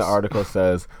something in the article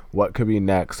says, what could be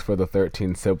next for the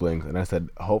 13 siblings? And I said,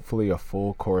 hopefully a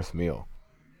full course meal.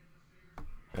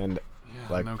 And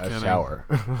a shower.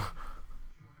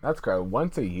 That's great.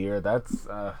 Once a year, that's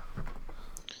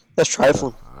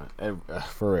trifling.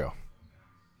 For real.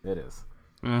 It is.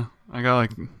 Yeah, I got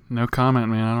like no comment,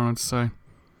 man. I don't know what to say.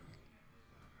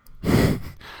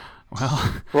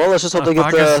 Well, let's just hope they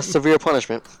get the severe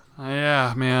punishment.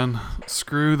 Yeah, man.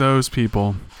 Screw those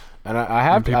people. And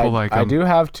I do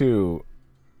have to,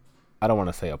 I don't want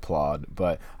to say applaud,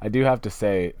 but I do have to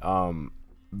say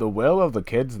the will of the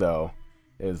kids, though,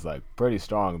 is like pretty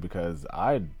strong, because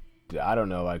I don't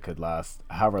know, I could last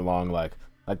however long, like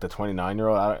the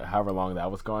 29-year-old, however long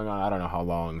that was going on. I don't know how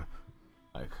long,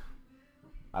 like,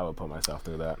 I would put myself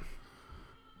through that.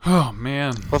 Oh,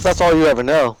 man. Well, if that's all you ever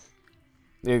know.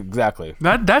 Exactly.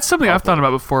 That's something I've thought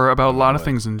about before, about a lot of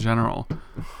things in general,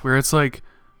 where it's like,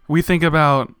 we think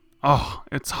about, oh,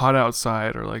 it's hot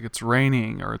outside, or like it's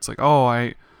raining, or it's like,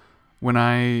 oh, when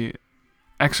I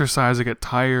exercise, I get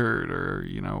tired, or,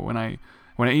 you know, when I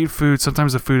eat food,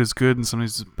 sometimes the food is good and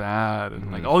sometimes it's bad,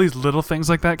 and like all these little things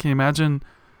like that. Can you imagine?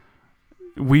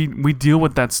 We deal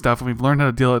with that stuff, and we've learned how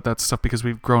to deal with that stuff because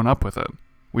we've grown up with it.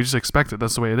 We just expect it.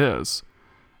 That's the way it is.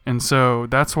 And so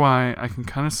that's why I can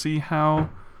kind of see how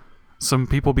some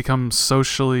people become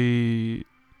socially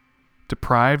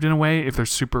deprived in a way if they're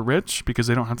super rich, because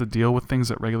they don't have to deal with things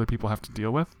that regular people have to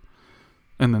deal with,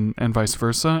 and vice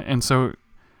versa. And so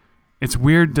it's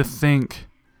weird to think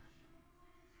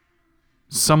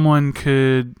someone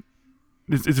could.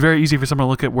 It's very easy for someone to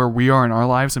look at where we are in our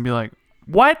lives and be like,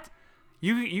 "What?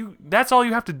 You? That's all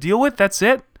you have to deal with? That's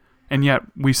it?" And yet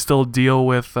we still deal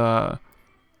with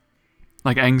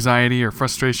like anxiety or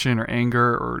frustration or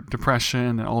anger or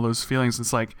depression and all those feelings.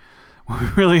 It's like we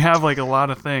really have like a lot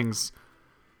of things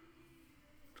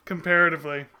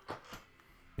comparatively.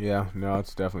 Yeah, no,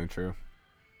 it's definitely true.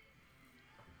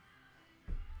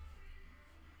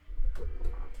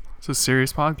 It's a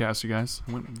serious podcast, you guys.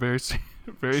 Went very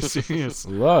serious.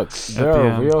 Look, there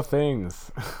are real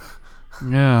things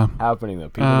happening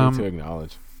that people need to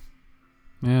acknowledge.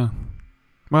 Yeah.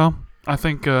 Well, I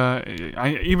think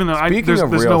Speaking of there's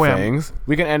real no way things,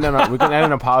 we can end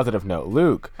on a positive note.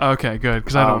 Luke. Okay, good,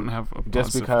 because I don't have a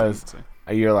just because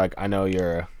you're like, I know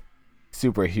you're a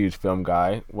super huge film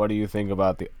guy. What do you think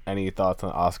about any thoughts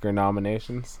on Oscar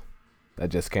nominations that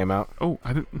just came out? Oh,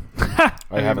 I didn't.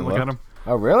 I haven't looked at them.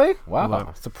 Oh, really?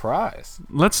 Wow, surprise.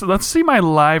 Let's see my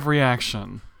live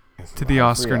reaction to the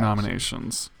Oscar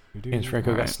nominations. James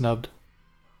Franco got snubbed.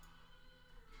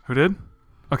 Who did?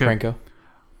 Okay. Franco.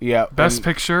 Yeah. Best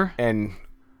Picture. And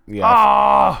yeah.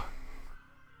 Oh,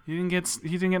 he didn't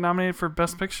get nominated for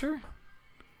Best Picture?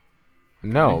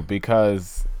 No,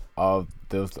 because of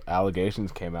those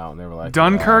allegations came out, and they were like,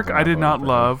 Dunkirk. I did not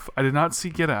love. I did not see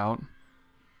Get Out.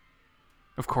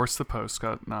 Of course, The Post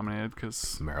got nominated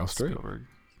because Meryl Streep. Spielberg.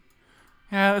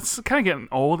 Yeah, it's kind of getting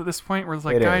old at this point. Where it's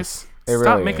like, guys, stop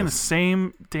really making the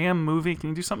same damn movie. Can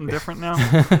you do something different now?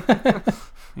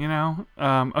 You know.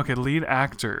 Okay, lead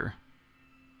actor.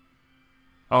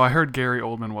 Oh, I heard Gary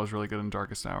Oldman was really good in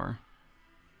Darkest Hour.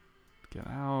 Get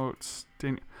Out.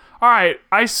 All right,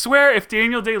 I swear if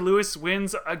Daniel Day-Lewis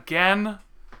wins again,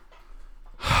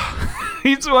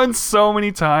 he's won so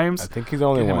many times. I think he's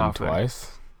only Get him won off there.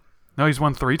 twice. No, he's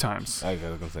won 3 times. I was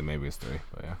gonna say maybe it's 3,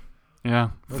 but yeah. Yeah,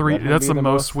 Let 3. him That's be the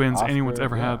most wins Oscar- anyone's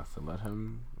ever yeah, had. So let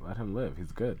him live.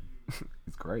 He's good.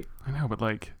 He's great. I know, but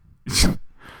like,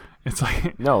 it's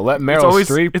like No, let Meryl it's always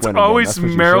Streep it's win always again.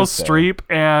 That's what you Meryl should say. Streep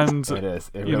and It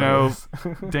is. It you really know, is.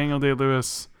 Daniel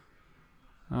Day-Lewis.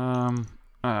 I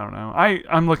don't know.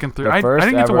 I'm looking through. The I first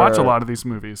didn't get to watch a ever- lot of these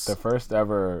movies. The first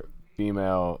ever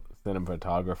female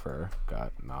cinematographer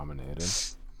got nominated.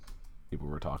 People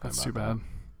were talking That's about too bad.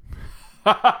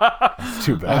 that. That's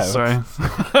too bad. Sorry.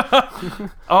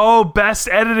 Oh, best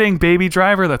editing, Baby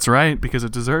Driver. That's right, because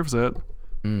it deserves it.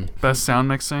 Best sound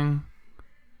mixing.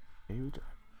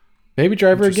 Baby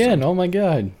Driver Interesting. again. Oh my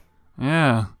god.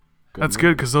 Yeah, that's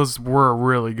good because those were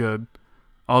really good.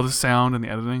 All the sound and the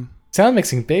editing. Sound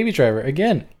mixing. Baby Driver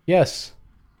again. Yes.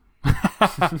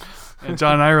 And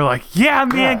John and I were like, "Yeah,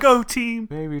 man, Yes. go team."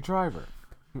 Baby Driver.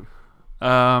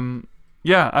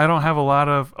 Yeah, I don't have a lot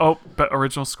of but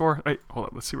original score. Wait, hold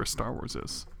up. Let's see where Star Wars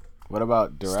is. What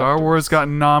about directors? Star Wars got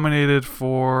nominated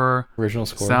for Original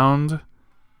score. sound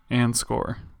and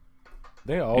score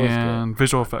They always and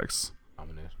visual effects. get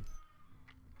nominations.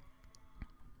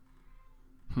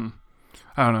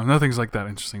 I don't know. Nothing's like that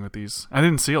interesting with these. I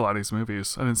didn't see a lot of these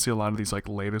movies. I didn't see a lot of these like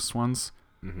latest ones.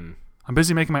 Mm-hmm. I'm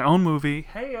busy making my own movie.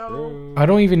 Hey-o. I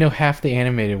don't even know half the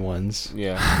animated ones.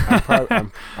 Yeah.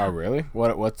 Oh, really?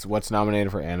 What's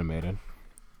nominated for animated?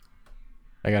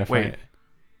 I gotta find Wait. it.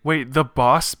 Wait, The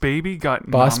Boss Baby got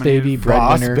Boss nominated Baby, for-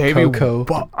 Breadwinner,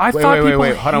 Coco, I wait, thought wait, people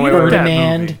wait. Hold on, hated wait. that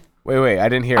Ferdinand. movie. Wait. I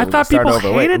didn't hear. I thought Start people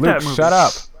over. Wait, hated Luke, that movie. shut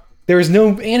up. There was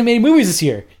no animated movies this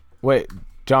year. Wait,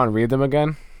 John, read them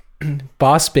again.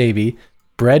 Boss Baby,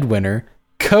 Breadwinner,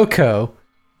 Coco,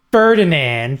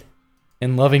 Ferdinand,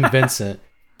 and Loving Vincent.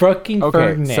 Fucking Okay,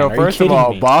 Ferdinand. so Are first you of kidding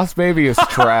all, me? Boss Baby is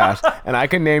trash, and I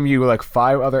can name you like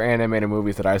 5 other animated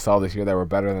movies that I saw this year that were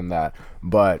better than that.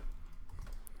 But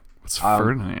What's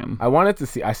Ferdinand?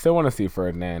 I still want to see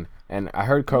Ferdinand, and I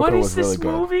heard Coco What is was really this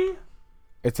good. movie?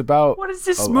 It's about What is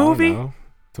this I don't movie? know.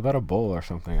 It's about a bull or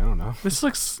something. I don't know. This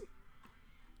looks.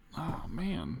 Oh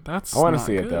man, that's. I want to not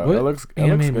see it good. though. What It looks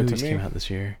animated good movies to me. came out this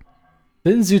year?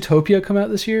 Didn't Zootopia come out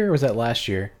this year, or was that last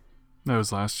year? That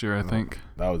was last year, I think.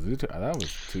 That was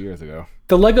 2 years ago.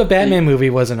 The Lego Batman movie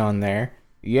wasn't on there.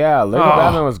 Yeah, Lego Oh.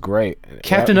 Batman was great.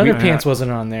 Captain That- we- Underpants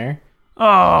wasn't on there.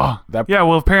 Oh, That- yeah.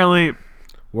 Well, apparently,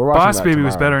 We're watching Boss that Baby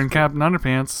was tomorrow. better than Captain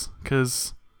Underpants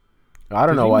because I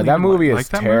don't Did know why anyone that even movie like is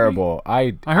that movie? terrible. I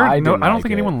heard. I No, didn't I don't like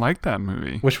think it. anyone liked that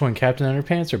movie. Which one, Captain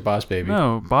Underpants or Boss Baby?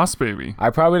 No, Boss Baby. I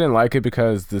probably didn't like it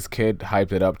because this kid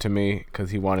hyped it up to me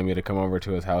because he wanted me to come over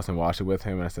to his house and watch it with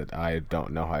him, and I said I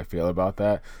don't know how I feel about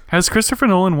that. Has Christopher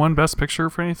Nolan won Best Picture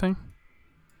for anything?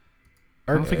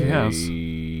 I don't think he has.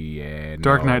 Yeah,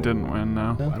 Dark no. Knight didn't win,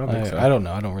 no. I don't think so. I don't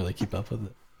know. I don't really keep up with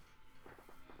it.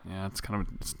 Yeah, it's kind of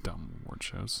it's dumb award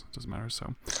shows. Doesn't matter.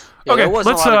 So Yeah, Okay, there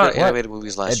wasn't let's, a lot of good what? animated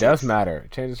movies last It year. does matter.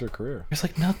 It changes your career. There's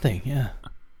like nothing. Yeah.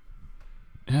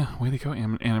 yeah, way to go,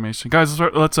 animation guys.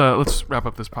 Let's wrap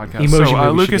up this podcast. Emoji so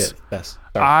movie Lucas, should get best.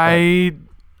 Sorry.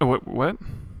 what?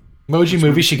 Emoji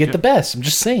movie should get the best. I'm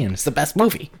just saying, it's the best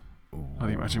movie. Oh,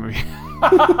 the emoji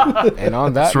movie. And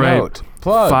on that That's right. note,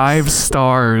 plugs. 5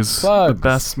 stars. Plugs. The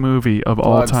best movie of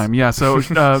all Plugs. time. Yeah. So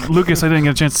Lucas, I didn't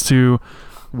get a chance to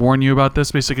warn you about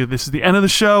this. Basically, this is the end of the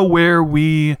show where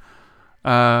we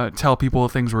tell people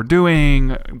things we're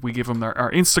doing. We give them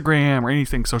our Instagram or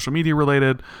anything social media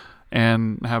related,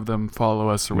 and have them follow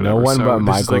us or whatever. No one so but this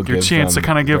Michael is like your gives chance to them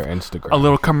kind of give their Instagram. a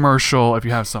little commercial if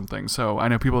you have something. So I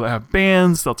know people that have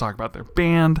bands. They'll talk about their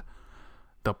band.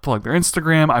 They'll plug their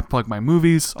Instagram. I plug my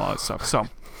movies, all that stuff. So,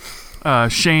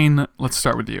 Shane, let's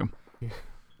start with you.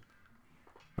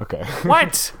 Okay.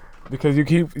 What? Because you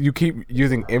keep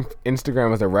using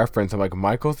Instagram as a reference. I'm like,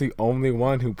 Michael's the only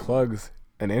one who plugs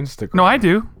an Instagram. No, I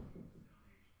do.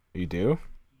 You do?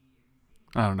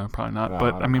 I don't know, probably not. No,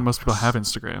 But I I don't mean, most people have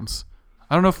Instagrams.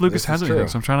 I don't know if Lucas This has is anything, true.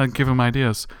 so I'm trying to give him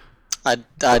ideas. I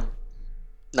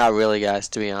not really, guys.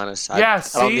 To be honest, Yeah, I don't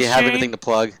see, really have Shane? anything to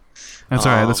plug. That's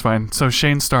all right. That's fine. So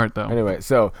Shane, start though. Anyway,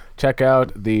 so check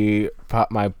out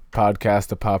my podcast,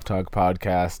 the Pop Talk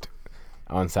Podcast,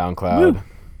 on SoundCloud. Woo.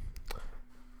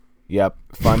 Yep,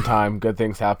 fun time, good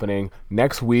things happening.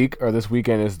 Next week or this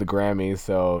weekend is the Grammys,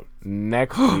 so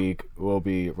next week we'll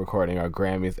be recording our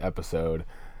Grammys episode,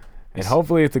 and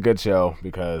hopefully it's a good show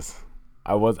because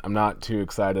I'm not too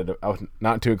excited. I was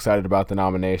not too excited about the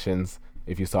nominations.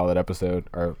 If you saw that episode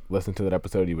or listened to that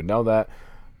episode, you would know that.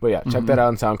 But yeah, check that out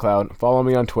on SoundCloud. Follow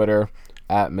me on Twitter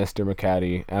at Mr.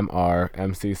 McCatty,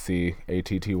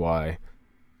 MrMCCAtty.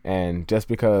 And just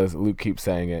because Luke keeps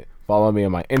saying it, follow me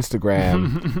on my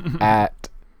Instagram at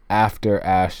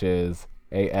AfterAshes,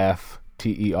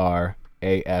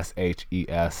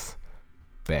 AFTERASHES.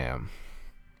 Bam.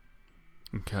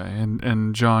 Okay,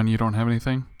 and John, you don't have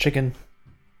anything? Chicken.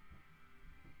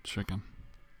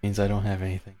 Means I don't have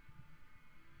anything.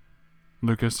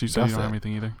 Lucas, you said you don't have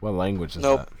anything either? What language is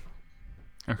Nope.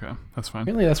 that? Okay, that's fine.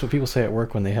 Apparently that's what people say at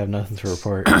work when they have nothing to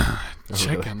report.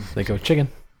 Chicken. They go, chicken.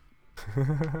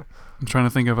 I'm trying to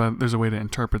think of there's a way to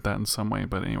interpret that in some way,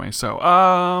 but anyway, so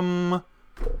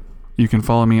you can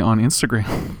follow me on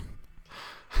Instagram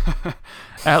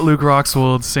at Luke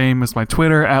Roxwold, same as my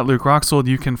Twitter at Luke Roxwold.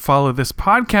 You can follow this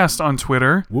podcast on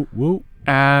Twitter Whoop whoop.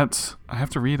 at, I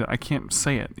have to read it, I can't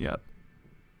say it yet.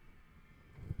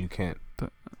 You can't.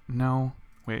 No,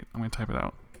 wait, I'm gonna type it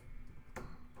out.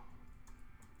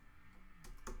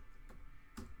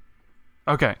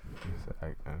 Okay.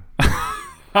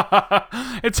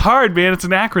 It's hard, man. It's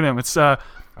an acronym. It's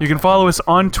you can follow us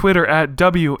on Twitter at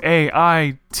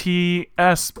WAITSB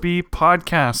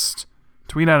Podcast.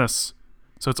 Tweet at us.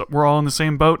 So we're all in the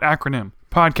same boat. Acronym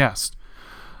podcast.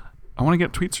 I want to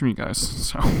get tweets from you guys,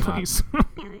 so please,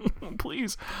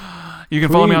 please. You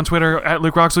can follow me on Twitter at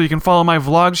Luke Roxwold. You can follow my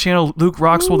vlog channel, Luke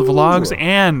Roxwold Vlogs,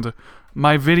 and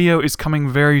my video is coming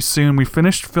very soon. We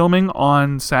finished filming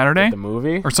on Saturday. The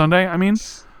movie? Or Sunday, I mean.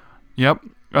 Yep.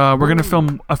 We're going to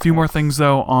film a few more things,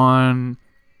 though, on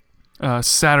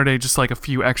Saturday, just like a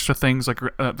few extra things like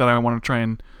that I want to try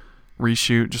and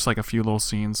reshoot, just like a few little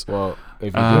scenes. Well,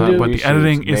 if you do but the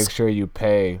editing make is... sure you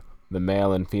pay the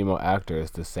male and female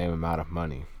actors the same amount of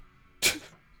money.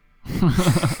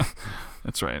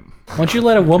 That's right. Why don't you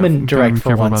let a woman direct for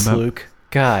careful once, about that. Luke?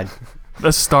 God.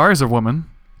 The star is a woman.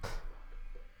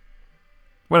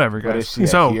 Whatever, But guys. is she a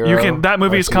So hero? you can. That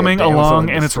movie Or is is she a coming damsel along,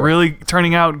 in and it's distress? really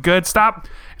turning out good. Stop!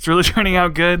 It's really turning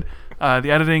out good. The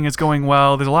editing is going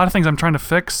well. There's a lot of things I'm trying to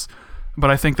fix, but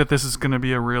I think that this is going to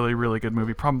be a really, really good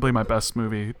movie. Probably my best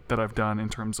movie that I've done in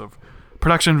terms of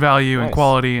production value and Nice.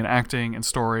 quality and acting and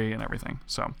story and everything.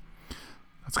 So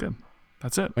that's good.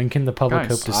 That's it. When can the public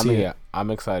Guys, hope to see it? I'm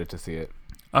excited to see it.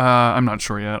 I'm not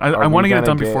sure yet. I Are want we to get it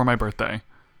done gonna before get- my birthday.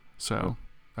 So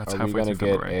that's Are we halfway gonna through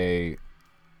get February.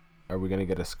 Are we gonna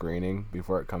get a screening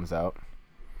before it comes out?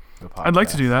 The I'd like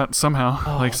to podcast? do that somehow,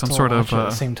 Oh, like let's some all sort watch of. it at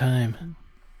the same time.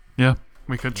 Yeah,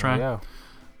 we could try. Yeah.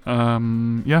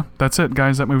 Yeah, that's it,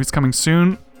 guys. That movie's coming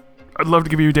soon. I'd love to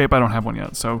give you a date, but I don't have one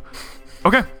yet. So,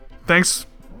 okay. Thanks.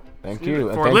 Thank you.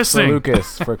 And For thanks listening. to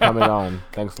Lucas for coming on.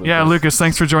 Thanks, Lucas. Yeah, Lucas,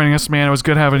 thanks for joining us, man. It was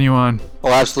good having you on.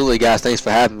 Oh, absolutely, guys. Thanks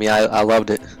for having me. I loved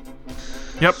it.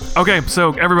 Yep. Okay,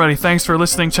 so everybody, thanks for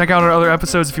listening. Check out our other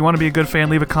episodes. If you want to be a good fan,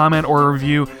 leave a comment or a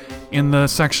review in the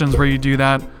sections where you do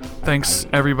that. Thanks,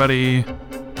 everybody.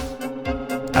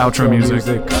 Outro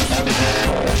music.